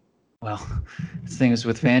well, this thing is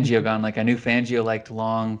with Fangio gone. Like I knew Fangio liked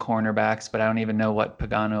long cornerbacks, but I don't even know what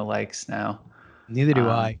Pagano likes now. Neither do Um,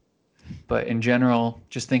 I. but in general,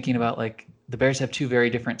 just thinking about like the Bears have two very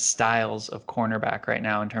different styles of cornerback right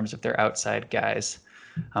now in terms of their outside guys.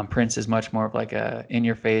 Prince is much more of like a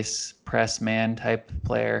in-your-face press man type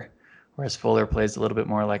player, whereas Fuller plays a little bit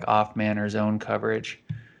more like off man or zone coverage.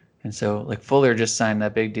 And so like Fuller just signed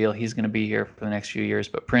that big deal. He's going to be here for the next few years,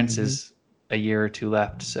 but Prince Hmm. is a year or two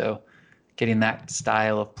left. So getting that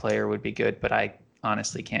style of player would be good, but I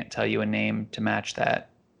honestly can't tell you a name to match that.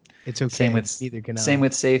 It's Same okay. with Neither can same I.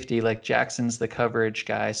 with safety. Like Jackson's the coverage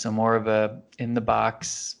guy, so more of a in the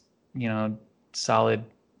box, solid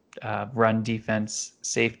run defense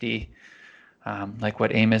safety, like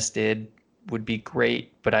what Amos did would be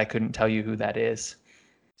great, but I couldn't tell you who that is.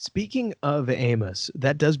 Speaking of Amos,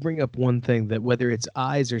 that does bring up one thing that whether it's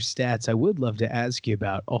eyes or stats, I would love to ask you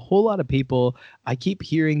about. A whole lot of people, I keep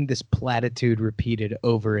hearing this platitude repeated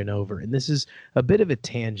over and over. And this is a bit of a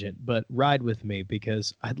tangent, but ride with me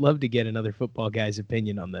because I'd love to get another football guy's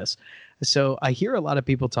opinion on this. So I hear a lot of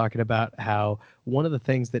people talking about how one of the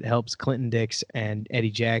things that helps Clinton Dix and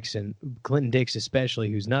Eddie Jackson, Clinton Dix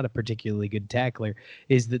especially, who's not a particularly good tackler,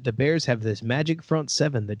 is that the Bears have this magic front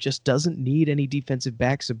seven that just doesn't need any defensive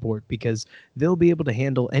back support because they'll be able to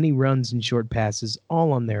handle any runs and short passes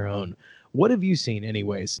all on their own. What have you seen,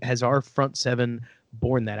 anyways? Has our front seven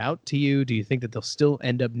borne that out to you? Do you think that they'll still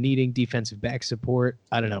end up needing defensive back support?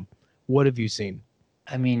 I don't know. What have you seen?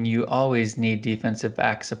 I mean, you always need defensive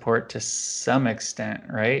back support to some extent,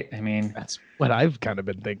 right? I mean, That's what I've kind of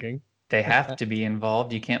been thinking. they have to be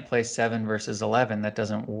involved. You can't play 7 versus 11. That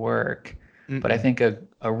doesn't work. But I Mm-mm. think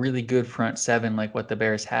a really good front seven, like what the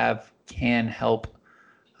Bears have, can help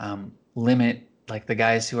limit like the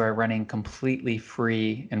guys who are running completely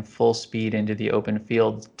free and full speed into the open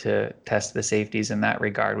field to test the safeties in that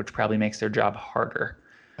regard, which probably makes their job harder.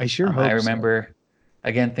 I sure I hope so. remember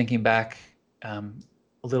again, thinking back, a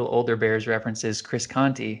little older Bears references, Chris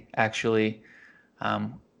Conti actually,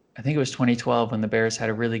 I think it was 2012 when the Bears had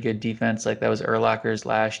a really good defense. Like that was Urlacher's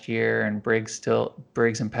last year, and Briggs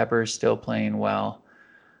and Peppers still playing well.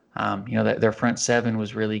 Their front seven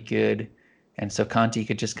was really good, and so Conti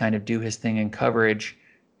could just kind of do his thing in coverage,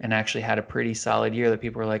 and actually had a pretty solid year. That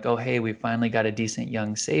people were like, "Oh, hey, we finally got a decent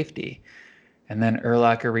young safety." And then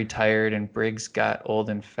Urlacher retired, and Briggs got old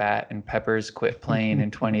and fat, and Peppers quit playing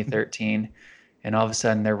in 2013. And all of a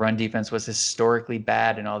sudden, their run defense was historically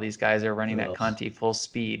bad, and all these guys are running at Ugh. Conti full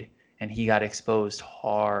speed, and he got exposed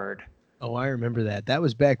hard. Oh, I remember that. That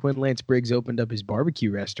was back when Lance Briggs opened up his barbecue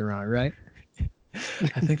restaurant, right?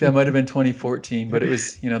 I think that might have been 2014, but it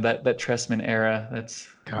was, that Tressman era. That's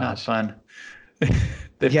not Gosh. fun.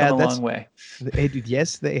 They've Yeah, come a long way.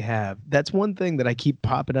 yes, they have. That's one thing that I keep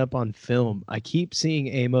popping up on film. I keep seeing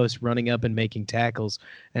Amos running up and making tackles,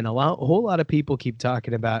 and a whole lot of people keep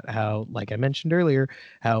talking about how, like I mentioned earlier,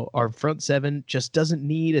 how our front seven just doesn't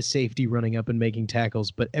need a safety running up and making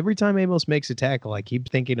tackles. But every time Amos makes a tackle, I keep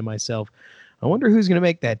thinking to myself, I wonder who's going to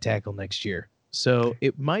make that tackle next year. So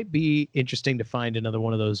it might be interesting to find another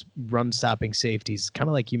one of those run-stopping safeties, kind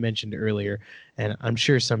of like you mentioned earlier. And I'm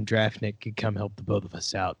sure some draftnik could come help the both of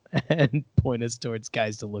us out and point us towards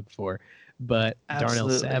guys to look for. But Darnell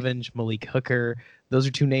Absolutely. Savage, Malik Hooker, those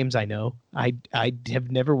are two names I know. I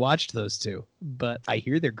have never watched those two, but I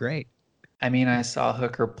hear they're great. I mean, I saw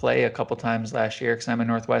Hooker play a couple times last year because I'm a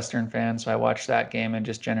Northwestern fan, so I watched that game and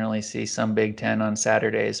just generally see some Big Ten on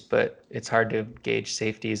Saturdays, but it's hard to gauge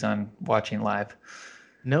safeties on watching live.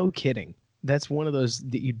 No kidding. That's one of those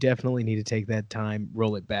that you definitely need to take that time,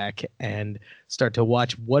 roll it back, and start to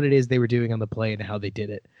watch what it is they were doing on the play and how they did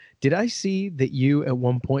it. Did I see that you at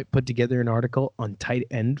one point put together an article on tight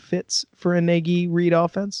end fits for a Nagy Reid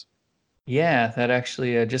offense? Yeah, that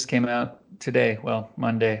actually just came out today. Well,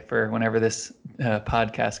 Monday for whenever this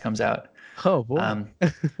podcast comes out. Oh boy. Um,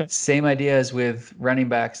 Same idea as with running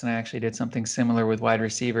backs, and I actually did something similar with wide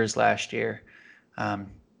receivers last year.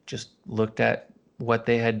 Just looked at what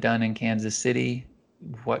they had done in Kansas City,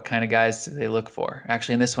 what kind of guys did they look for.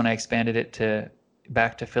 Actually, in this one, I expanded it to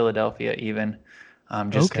back to Philadelphia even,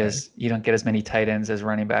 just Okay. because you don't get as many tight ends as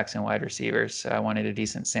running backs and wide receivers. So I wanted a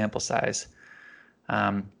decent sample size.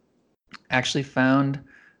 Um, Actually found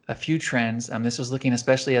a few trends. This was looking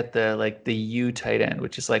especially at the U tight end,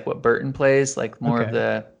 which is like what Burton plays, like more of Okay.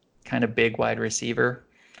 the kind of big wide receiver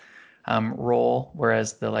role,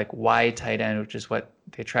 whereas the like Y tight end, which is what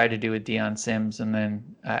they tried to do with Deion Sims and then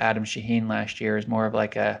Adam Shaheen last year, is more of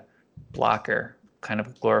like a blocker, kind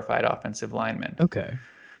of glorified offensive lineman. Okay.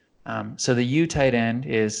 So the U tight end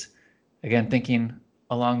is, again, thinking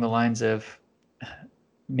along the lines of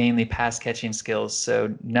mainly pass catching skills.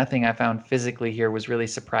 So nothing I found physically here was really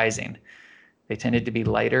surprising. They tended to be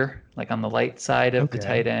lighter, like on the light side of the Okay.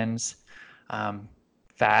 tight ends,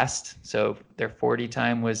 fast. So their 40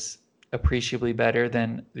 time was appreciably better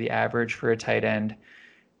than the average for a tight end,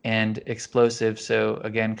 and explosive. So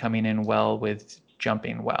again, coming in well with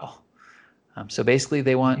jumping well. So basically,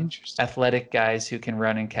 they want Interesting. athletic guys who can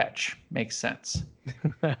run and catch. Makes sense.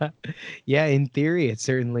 Yeah, in theory, it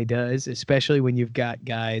certainly does, especially when you've got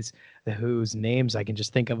guys whose names I can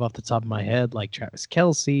just think of off the top of my head, like Travis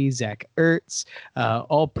Kelce, Zach Ertz,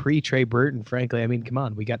 all pre-Trey Burton, frankly. I mean, come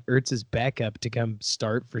on, we got Ertz's backup to come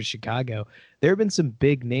start for Chicago. There have been some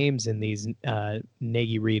big names in these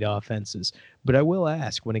Nagy Reid offenses, but I will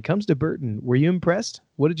ask, when it comes to Burton, were you impressed?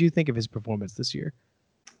 What did you think of his performance this year?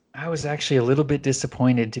 I was actually a little bit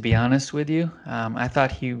disappointed, to be honest with you. I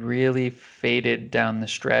thought he really faded down the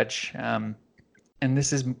stretch. And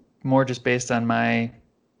this is more just based on my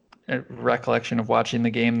recollection of watching the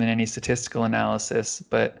game than any statistical analysis.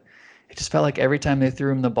 But it just felt like every time they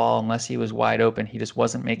threw him the ball, unless he was wide open, he just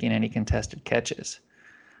wasn't making any contested catches.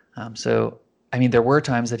 I mean, there were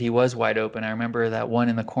times that he was wide open. I remember that one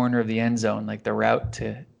in the corner of the end zone, like the route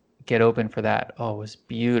to get open for that. Oh, it was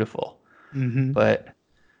beautiful. Mm-hmm. But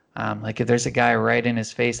like if there's a guy right in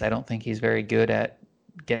his face, I don't think he's very good at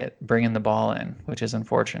bringing the ball in, which is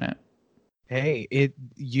unfortunate. Hey,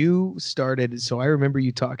 you started, so I remember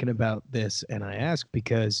you talking about this, and I asked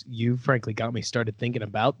because you frankly got me started thinking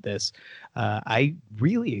about this. I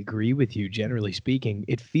really agree with you, generally speaking.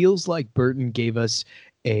 It feels like Burton gave us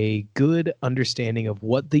a good understanding of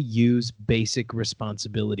what the U's basic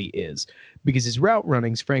responsibility is, because his route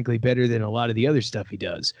running's frankly better than a lot of the other stuff he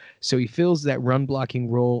does. So he fills that run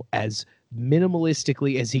blocking role as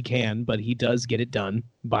minimalistically as he can, but he does get it done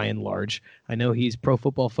by and large. I know he's Pro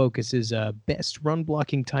Football Focus's best run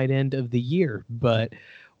blocking tight end of the year, but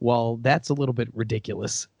while that's a little bit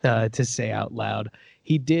ridiculous to say out loud,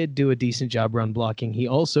 he did do a decent job run blocking. He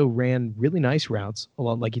also ran really nice routes, a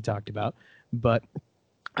lot like you talked about. But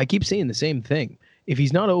I keep saying the same thing. If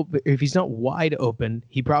he's not open, if he's not wide open,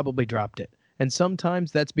 he probably dropped it. And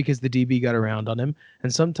sometimes that's because the DB got around on him,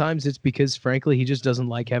 and sometimes it's because, frankly, he just doesn't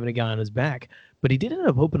like having a guy on his back. But he did end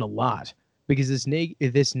up open a lot because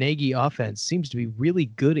this Nagy offense seems to be really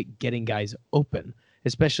good at getting guys open,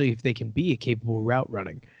 especially if they can be a capable route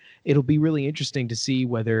running. It'll be really interesting to see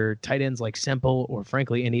whether tight ends like Semple or,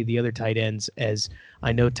 frankly, any of the other tight ends, as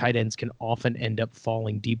I know tight ends can often end up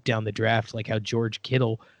falling deep down the draft, like how George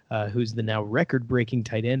Kittle, who's the now record-breaking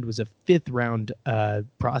tight end, was a fifth-round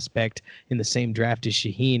prospect in the same draft as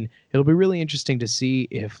Shaheen. It'll be really interesting to see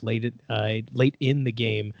if late in the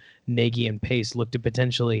game, Nagy and Pace look to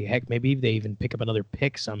potentially, heck, maybe they even pick up another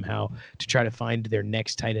pick somehow to try to find their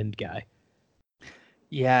next tight end guy.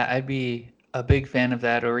 Yeah, I'd be a big fan of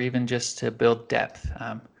that, or even just to build depth.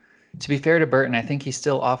 To be fair to Burton, I think he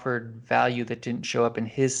still offered value that didn't show up in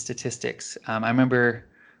his statistics. I remember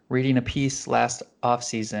reading a piece last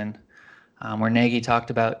offseason where Nagy talked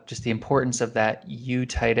about just the importance of that U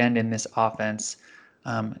tight end in this offense,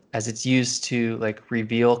 as it's used to like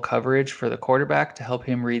reveal coverage for the quarterback to help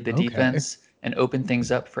him read the defense and open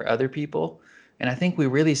things up for other people. And I think we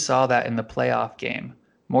really saw that in the playoff game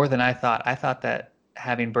more than I thought. I thought that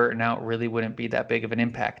having Burton out really wouldn't be that big of an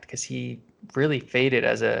impact because he really faded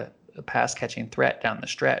as a pass catching threat down the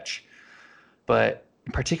stretch. But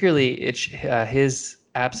particularly his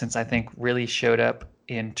absence, I think, really showed up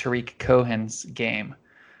in Tariq Cohen's game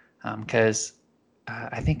because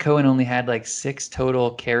I think Cohen only had like 6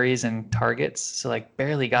 total carries and targets, so like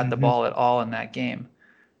barely got the ball at all in that game.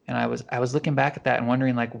 And I was looking back at that and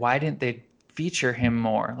wondering like why didn't they feature him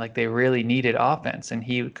more? Like they really needed offense and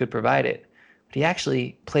he could provide it. But he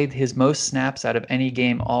actually played his most snaps out of any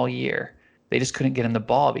game all year. They just couldn't get him the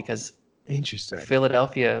ball because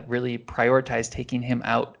Philadelphia really prioritized taking him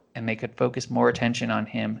out and they could focus more attention on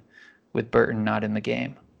him with Burton not in the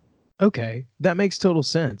game. Okay, that makes total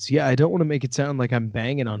sense. Yeah, I don't want to make it sound like I'm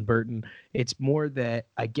banging on Burton. It's more that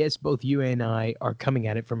I guess both you and I are coming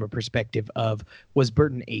at it from a perspective of, was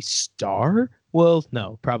Burton a star? Well,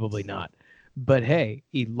 no, probably not. But hey,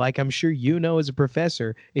 like I'm sure you know as a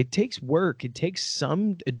professor, it takes work. It takes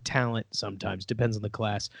some talent sometimes, depends on the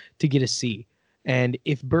class, to get a C. And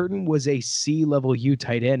if Burton was a C-level U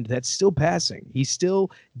tight end, that's still passing. He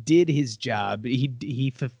still did his job.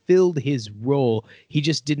 He fulfilled his role. He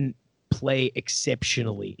just didn't play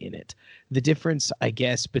exceptionally in it. The difference, I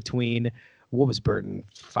guess, between what was Burton,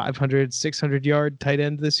 500, 600-yard tight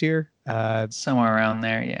end this year? Somewhere around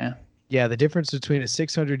there, yeah. Yeah, the difference between a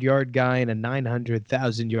 600-yard guy and a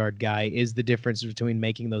 900,000-yard guy is the difference between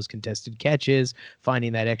making those contested catches,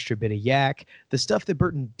 finding that extra bit of yak. The stuff that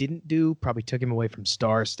Burton didn't do probably took him away from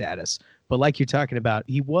star status. But like you're talking about,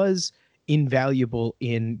 he was invaluable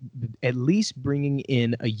in at least bringing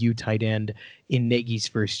in a U tight end in Nagy's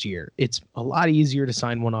first year. It's a lot easier to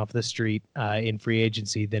sign one off the street in free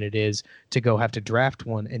agency than it is to go have to draft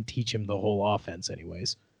one and teach him the whole offense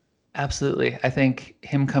anyways. Absolutely. I think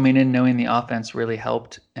him coming in knowing the offense really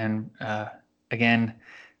helped. And again,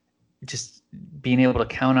 just being able to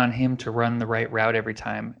count on him to run the right route every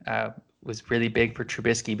time was really big for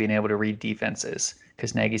Trubisky being able to read defenses,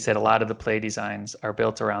 because Nagy said a lot of the play designs are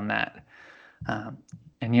built around that.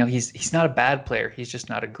 And he's not a bad player. He's just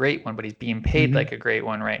not a great one, but he's being paid like a great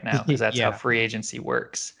one right now because that's how free agency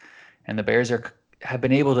works. And the Bears have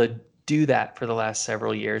been able to do that for the last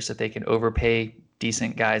several years, that they can overpay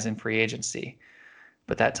decent guys in free agency.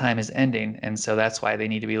 But that time is ending, and so that's why they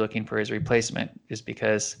need to be looking for his replacement, is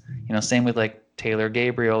because, same with like Taylor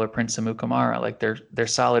Gabriel or Prince Amukamara, like they're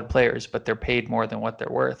solid players, but they're paid more than what they're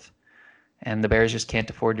worth. And the Bears just can't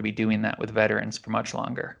afford to be doing that with veterans for much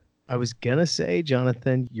longer. I was gonna say,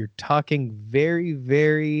 Jonathan, you're talking very,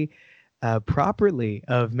 very properly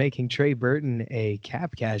of making Trey Burton a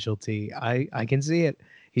cap casualty. I can see it.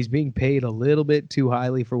 He's being paid a little bit too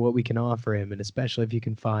highly for what we can offer him, and especially if you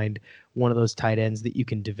can find one of those tight ends that you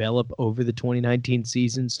can develop over the 2019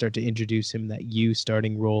 season, start to introduce him that U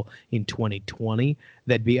starting role in 2020,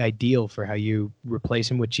 that'd be ideal for how you replace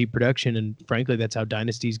him with cheap production, and frankly, that's how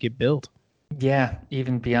dynasties get built. Yeah,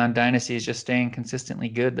 even beyond dynasties, just staying consistently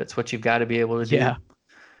good. That's what you've got to be able to do. Yeah.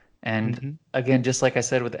 And again, just like I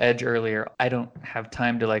said with Edge earlier, I don't have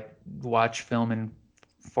time to like watch film and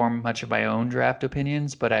form much of my own draft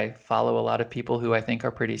opinions, but I follow a lot of people who I think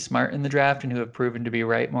are pretty smart in the draft and who have proven to be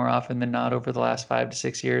right more often than not over the last 5 to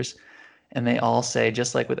 6 years. And they all say,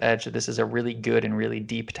 just like with Edge, that this is a really good and really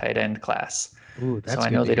deep tight end class. Ooh, that's so I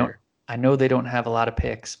know they don't have a lot of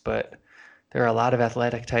picks, but there are a lot of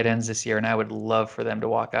athletic tight ends this year, and I would love for them to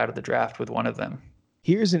walk out of the draft with one of them.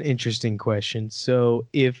 Here's an interesting question. So,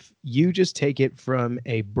 if you just take it from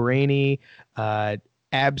a brainy, uh,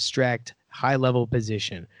 abstract, high level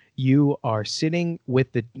position, you are sitting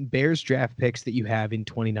with the Bears draft picks that you have in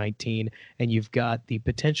 2019, and you've got the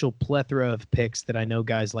potential plethora of picks that I know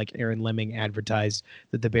guys like Aaron Lemming advertised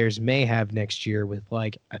that the Bears may have next year with,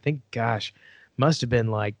 like, I think, gosh, must have been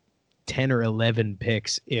like 10 or 11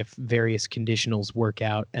 picks if various conditionals work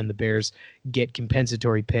out and the Bears get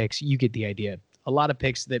compensatory picks. You get the idea. A lot of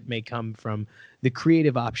picks that may come from the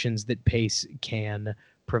creative options that Pace can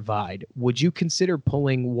provide. Would you consider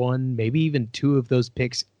pulling one, maybe even two of those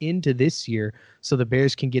picks into this year so the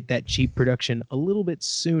Bears can get that cheap production a little bit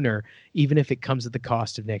sooner, even if it comes at the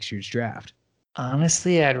cost of next year's draft?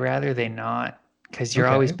 Honestly, I'd rather they not, because you're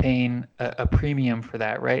always Okay. paying a premium for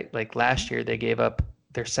that, right? Like last year, they gave up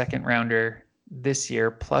their second rounder this year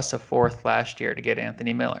plus a fourth last year to get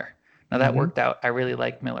Anthony Miller. Now that Mm-hmm. worked out. I really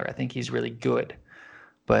like Miller. I think he's really good,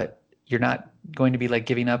 but you're not going to be like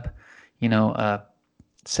giving up, a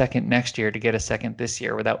second next year to get a second this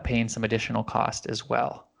year without paying some additional cost as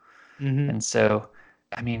well. Mm-hmm. And so,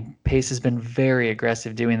 I mean, Pace has been very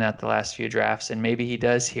aggressive doing that the last few drafts, and maybe he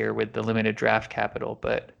does here with the limited draft capital.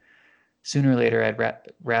 But sooner or later, I'd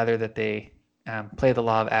rather that they play the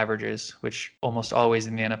law of averages, which almost always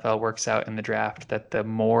in the NFL works out in the draft, that the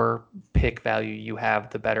more pick value you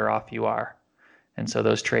have, the better off you are. And so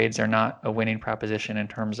those trades are not a winning proposition in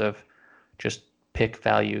terms of just pick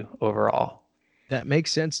value overall. That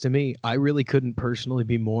makes sense to me. I really couldn't personally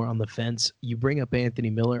be more on the fence. You bring up Anthony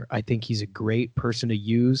Miller. I think he's a great person to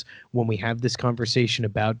use when we have this conversation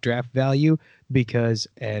about draft value because,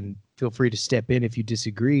 and feel free to step in if you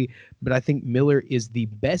disagree, but I think Miller is the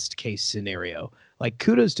best case scenario. Like,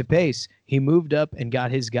 kudos to Pace. He moved up and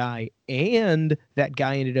got his guy, and that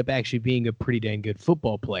guy ended up actually being a pretty dang good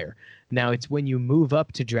football player. Now, it's when you move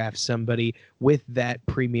up to draft somebody with that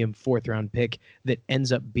premium fourth round pick that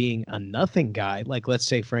ends up being a nothing guy. Like, let's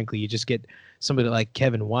say, frankly, you just get somebody like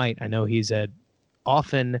Kevin White. I know he's a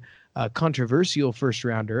often controversial first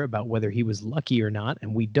rounder about whether he was lucky or not,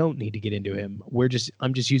 and we don't need to get into him.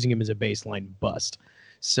 I'm just using him as a baseline bust.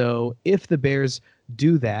 So if the Bears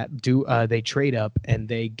do that, they trade up and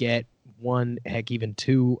they get one, heck, even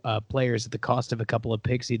two players at the cost of a couple of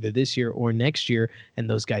picks either this year or next year, and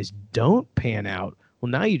those guys don't pan out,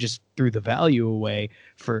 well, now you just threw the value away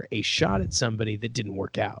for a shot at somebody that didn't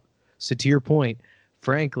work out. So to your point,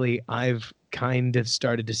 frankly, I've kind of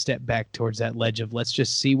started to step back towards that ledge of let's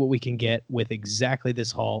just see what we can get with exactly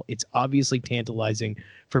this haul. It's obviously tantalizing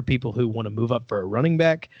for people who want to move up for a running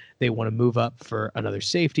back. They want to move up for another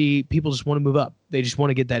safety. People just want to move up. They just want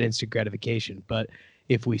to get that instant gratification. But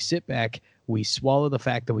if we sit back, we swallow the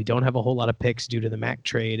fact that we don't have a whole lot of picks due to the Mac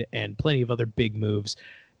trade and plenty of other big moves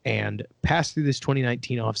and pass through this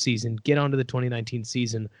 2019 offseason, get onto the 2019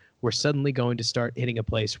 season, we're suddenly going to start hitting a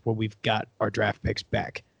place where we've got our draft picks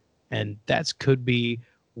back. And that could be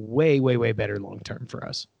way, way, way better long term for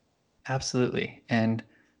us. Absolutely. And,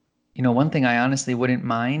 one thing I honestly wouldn't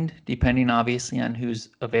mind, depending obviously on who's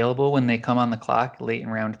available when they come on the clock late in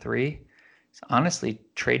round 3, is honestly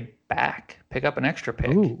trade back, pick up an extra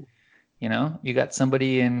pick. Ooh. You got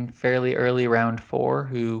somebody in fairly early round 4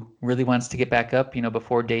 who really wants to get back up,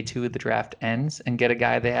 before day 2 of the draft ends and get a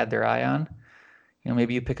guy they had their eye on.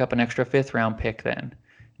 Maybe you pick up an extra 5th round pick then.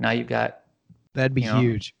 Now you've got, That'd be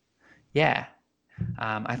huge. Yeah.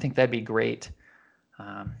 I think that'd be great.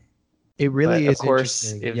 It really but is of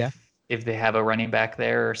course, interesting. if they have a running back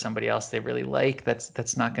there or somebody else they really like,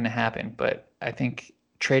 that's not going to happen. But I think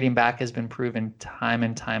trading back has been proven time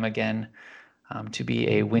and time again to be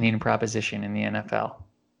a winning proposition in the NFL.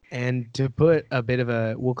 And to put a bit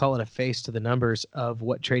of we'll call it a face to the numbers of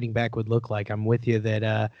what trading back would look like, I'm with you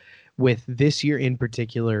that with this year in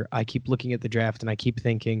particular, I keep looking at the draft and I keep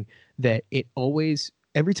thinking that it always,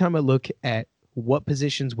 every time I look at what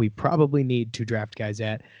positions we probably need to draft guys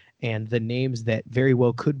at and the names that very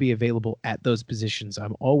well could be available at those positions,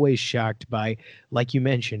 I'm always shocked by, like you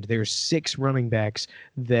mentioned, there's 6 running backs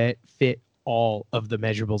that fit all of the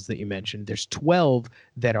measurables that you mentioned. There's 12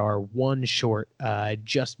 that are one short,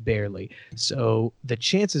 just barely. So the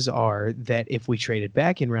chances are that if we traded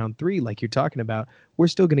back in round 3, like you're talking about, we're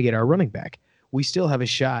still going to get our running back. We still have a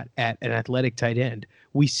shot at an athletic tight end.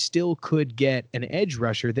 We still could get an edge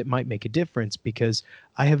rusher that might make a difference because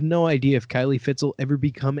I have no idea if Kylie Fitz will ever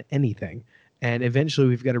become anything. And eventually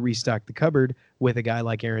we've got to restock the cupboard with a guy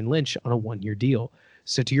like Aaron Lynch on a 1-year deal.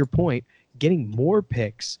 So to your point, getting more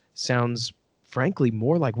picks sounds frankly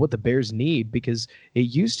more like what the Bears need because it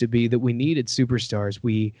used to be that we needed superstars.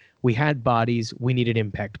 We had bodies, we needed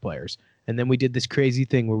impact players. And then we did this crazy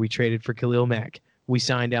thing where we traded for Khalil Mack. We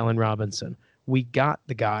signed Allen Robinson. We got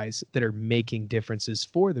the guys that are making differences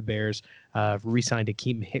for the Bears. Re-signed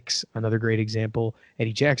Akeem Hicks, another great example.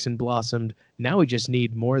 Eddie Jackson blossomed. Now we just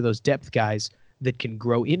need more of those depth guys that can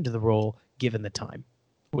grow into the role given the time.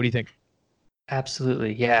 What do you think?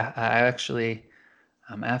 Absolutely. Yeah. I actually,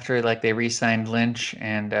 after like they re-signed Lynch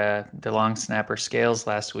and the long snapper Scales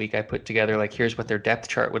last week, I put together like, here's what their depth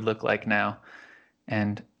chart would look like now.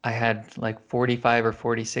 And I had like 45 or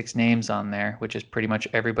 46 names on there, which is pretty much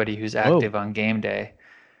everybody who's active on game day.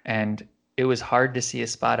 And it was hard to see a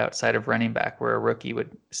spot outside of running back where a rookie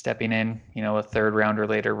would stepping in, a third rounder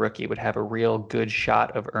later rookie would have a real good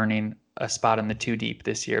shot of earning a spot in the two deep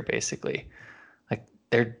this year, basically. Like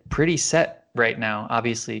they're pretty set right now.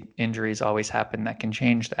 Obviously, injuries always happen that can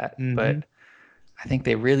change that. Mm-hmm. But I think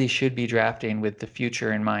they really should be drafting with the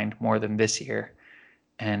future in mind more than this year.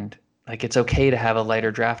 And like it's okay to have a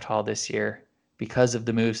lighter draft haul this year because of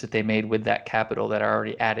the moves that they made with that capital that are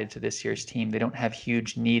already added to this year's team. They don't have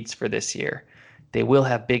huge needs for this year. They will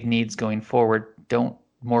have big needs going forward. Don't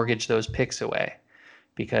mortgage those picks away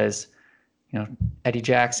because, Eddie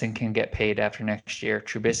Jackson can get paid after next year.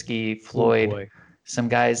 Trubisky, Floyd, some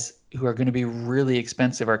guys who are going to be really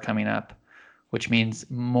expensive are coming up, which means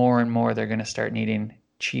more and more they're going to start needing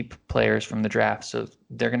cheap players from the draft. So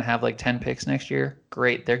they're going to have like 10 picks next year.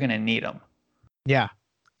 Great. They're going to need them. Yeah,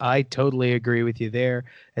 I totally agree with you there,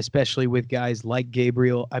 especially with guys like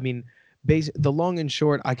Gabriel. I mean, the long and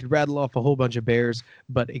short, I could rattle off a whole bunch of Bears,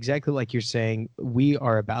 but exactly like you're saying, we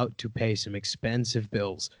are about to pay some expensive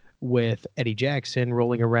bills with Eddie Jackson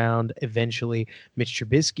rolling around eventually. Mitch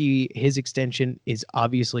Trubisky, his extension is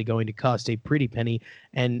obviously going to cost a pretty penny.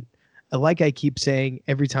 And like I keep saying,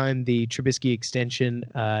 every time the Trubisky extension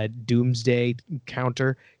doomsday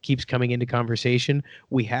counter keeps coming into conversation,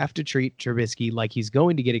 we have to treat Trubisky like he's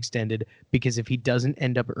going to get extended, because if he doesn't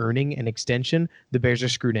end up earning an extension, the Bears are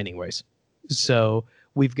screwed anyways. So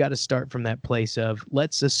we've got to start from that place of,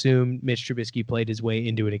 let's assume Mitch Trubisky played his way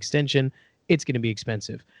into an extension. It's going to be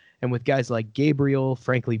expensive. And with guys like Gabriel,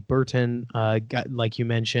 frankly, Burton, like you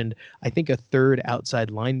mentioned, I think a third outside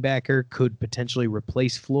linebacker could potentially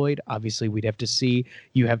replace Floyd. Obviously, we'd have to see.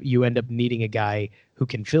 You end up needing a guy who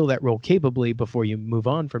can fill that role capably before you move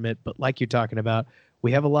on from it. But like you're talking about,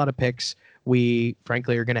 we have a lot of picks. We,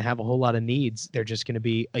 frankly, are going to have a whole lot of needs. They're just going to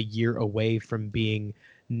be a year away from being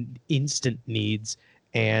instant needs.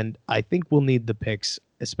 And I think we'll need the picks,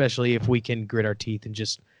 especially if we can grit our teeth and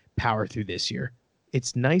just power through this year.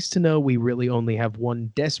 It's nice to know we really only have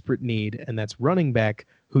one desperate need, and that's running back,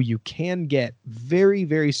 who you can get very,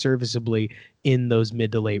 very serviceably in those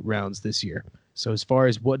mid to late rounds this year. So as far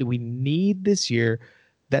as what do we need this year,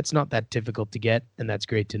 that's not that difficult to get, and that's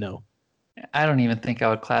great to know. I don't even think I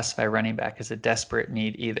would classify running back as a desperate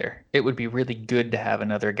need either. It would be really good to have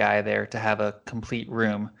another guy there to have a complete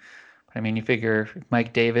room. But I mean, you figure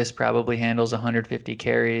Mike Davis probably handles 150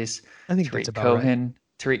 carries. I think that's about right.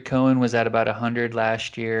 Tariq Cohen was at about 100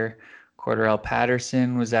 last year. Cordarrelle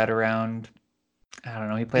Patterson was at around, I don't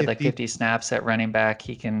know, he played 50. like 50 snaps at running back.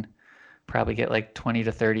 He can probably get like 20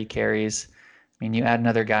 to 30 carries. I mean, you add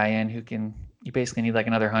another guy in you basically need like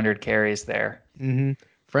another 100 carries there. Mm-hmm.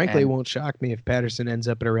 Frankly, it won't shock me if Patterson ends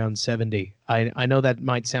up at around 70. I know that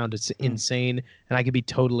might sound insane, and I could be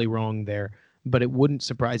totally wrong there, but it wouldn't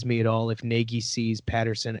surprise me at all if Nagy sees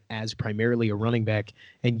Patterson as primarily a running back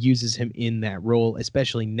and uses him in that role,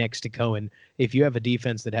 especially next to Cohen. If you have a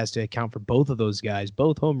defense that has to account for both of those guys,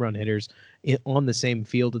 both home run hitters, on the same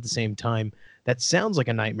field at the same time, that sounds like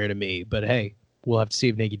a nightmare to me, but hey, we'll have to see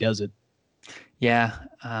if Nagy does it. Yeah.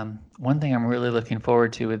 One thing I'm really looking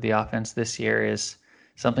forward to with the offense this year is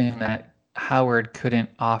something that Howard couldn't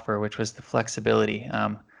offer, which was the flexibility.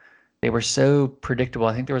 They were so predictable.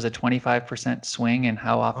 I think there was a 25% swing in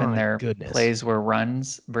how often their plays were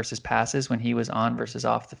runs versus passes when he was on versus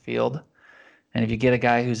off the field. And if you get a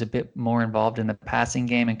guy who's a bit more involved in the passing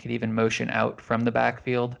game and could even motion out from the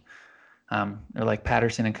backfield, or like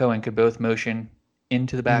Patterson and Cohen could both motion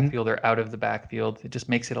into the backfield or out of the backfield, it just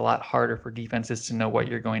makes it a lot harder for defenses to know what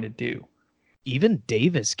you're going to do. Even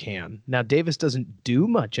Davis can. Now, Davis doesn't do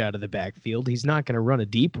much out of the backfield. He's not going to run a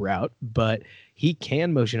deep route, but he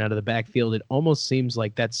can motion out of the backfield. It almost seems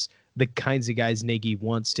like that's the kinds of guys Nagy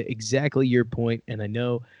wants, to exactly your point. And I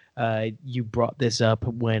know you brought this up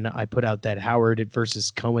when I put out that Howard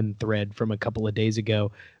versus Cohen thread from a couple of days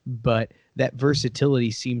ago, but that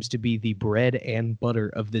versatility seems to be the bread and butter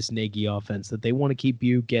of this Nagy offense, that they want to keep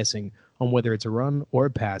you guessing on whether it's a run or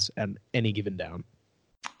a pass at any given down.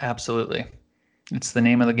 Absolutely. It's the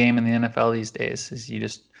name of the game in the NFL these days,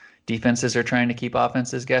 is defenses are trying to keep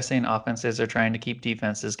offenses guessing. Offenses are trying to keep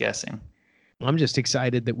defenses guessing. I'm just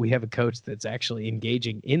excited that we have a coach that's actually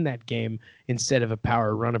engaging in that game instead of a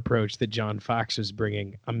power run approach that John Fox was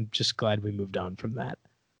bringing. I'm just glad we moved on from that.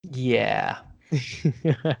 Yeah.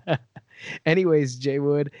 Anyways, Jay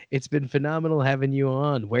Wood, it's been phenomenal having you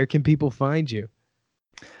on. Where can people find you?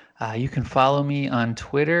 You can follow me on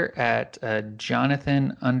Twitter at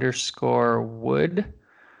Jonathan_Wood.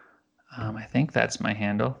 I think that's my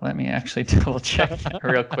handle. Let me actually double check that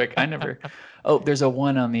real quick. There's a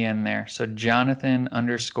 1 on the end there. So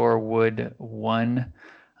Jonathan_Wood1.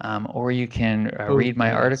 Or you can read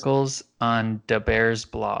my articles on Da Bears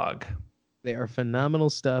blog. They are phenomenal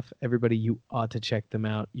stuff. Everybody, you ought to check them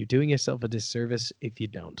out. You're doing yourself a disservice if you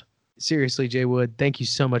don't. Seriously, Jay Wood, thank you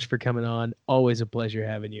so much for coming on. Always a pleasure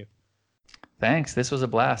having you. Thanks. This was a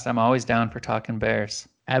blast. I'm always down for talking Bears.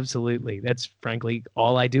 Absolutely. That's frankly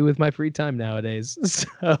all I do with my free time nowadays.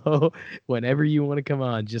 So whenever you want to come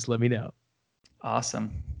on, just let me know.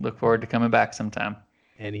 Awesome. Look forward to coming back sometime.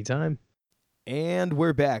 Anytime. And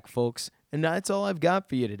we're back, folks. And that's all I've got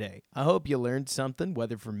for you today. I hope you learned something,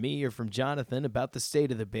 whether from me or from Jonathan, about the state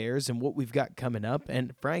of the Bears and what we've got coming up.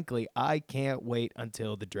 And frankly, I can't wait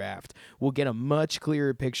until the draft. We'll get a much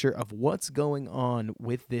clearer picture of what's going on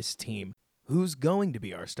with this team. Who's going to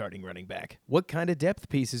be our starting running back? What kind of depth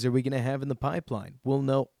pieces are we going to have in the pipeline? We'll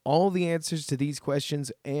know all the answers to these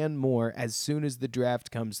questions and more as soon as the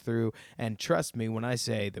draft comes through. And trust me when I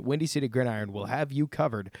say that Windy City Gridiron will have you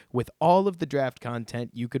covered with all of the draft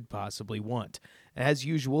content you could possibly want. As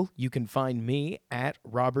usual, you can find me at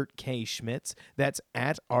Robert K. Schmitz. That's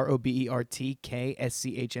at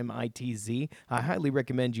RobertKSchmitz. I highly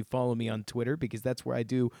recommend you follow me on Twitter because that's where I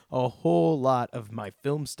do a whole lot of my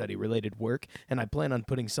film study related work, and I plan on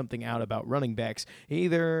putting something out about running backs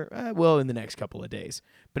either, in the next couple of days.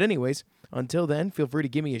 But anyways, until then, feel free to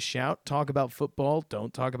give me a shout, talk about football,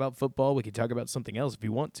 don't talk about football. We can talk about something else if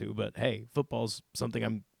you want to, but hey, football's something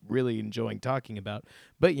I'm really enjoying talking about.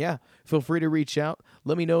 But yeah, feel free to reach out.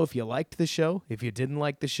 Let me know if you liked the show, if you didn't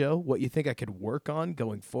like the show, what you think I could work on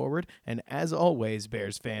going forward. And as always,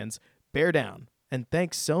 Bears fans, bear down. And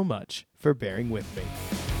thanks so much for bearing with me.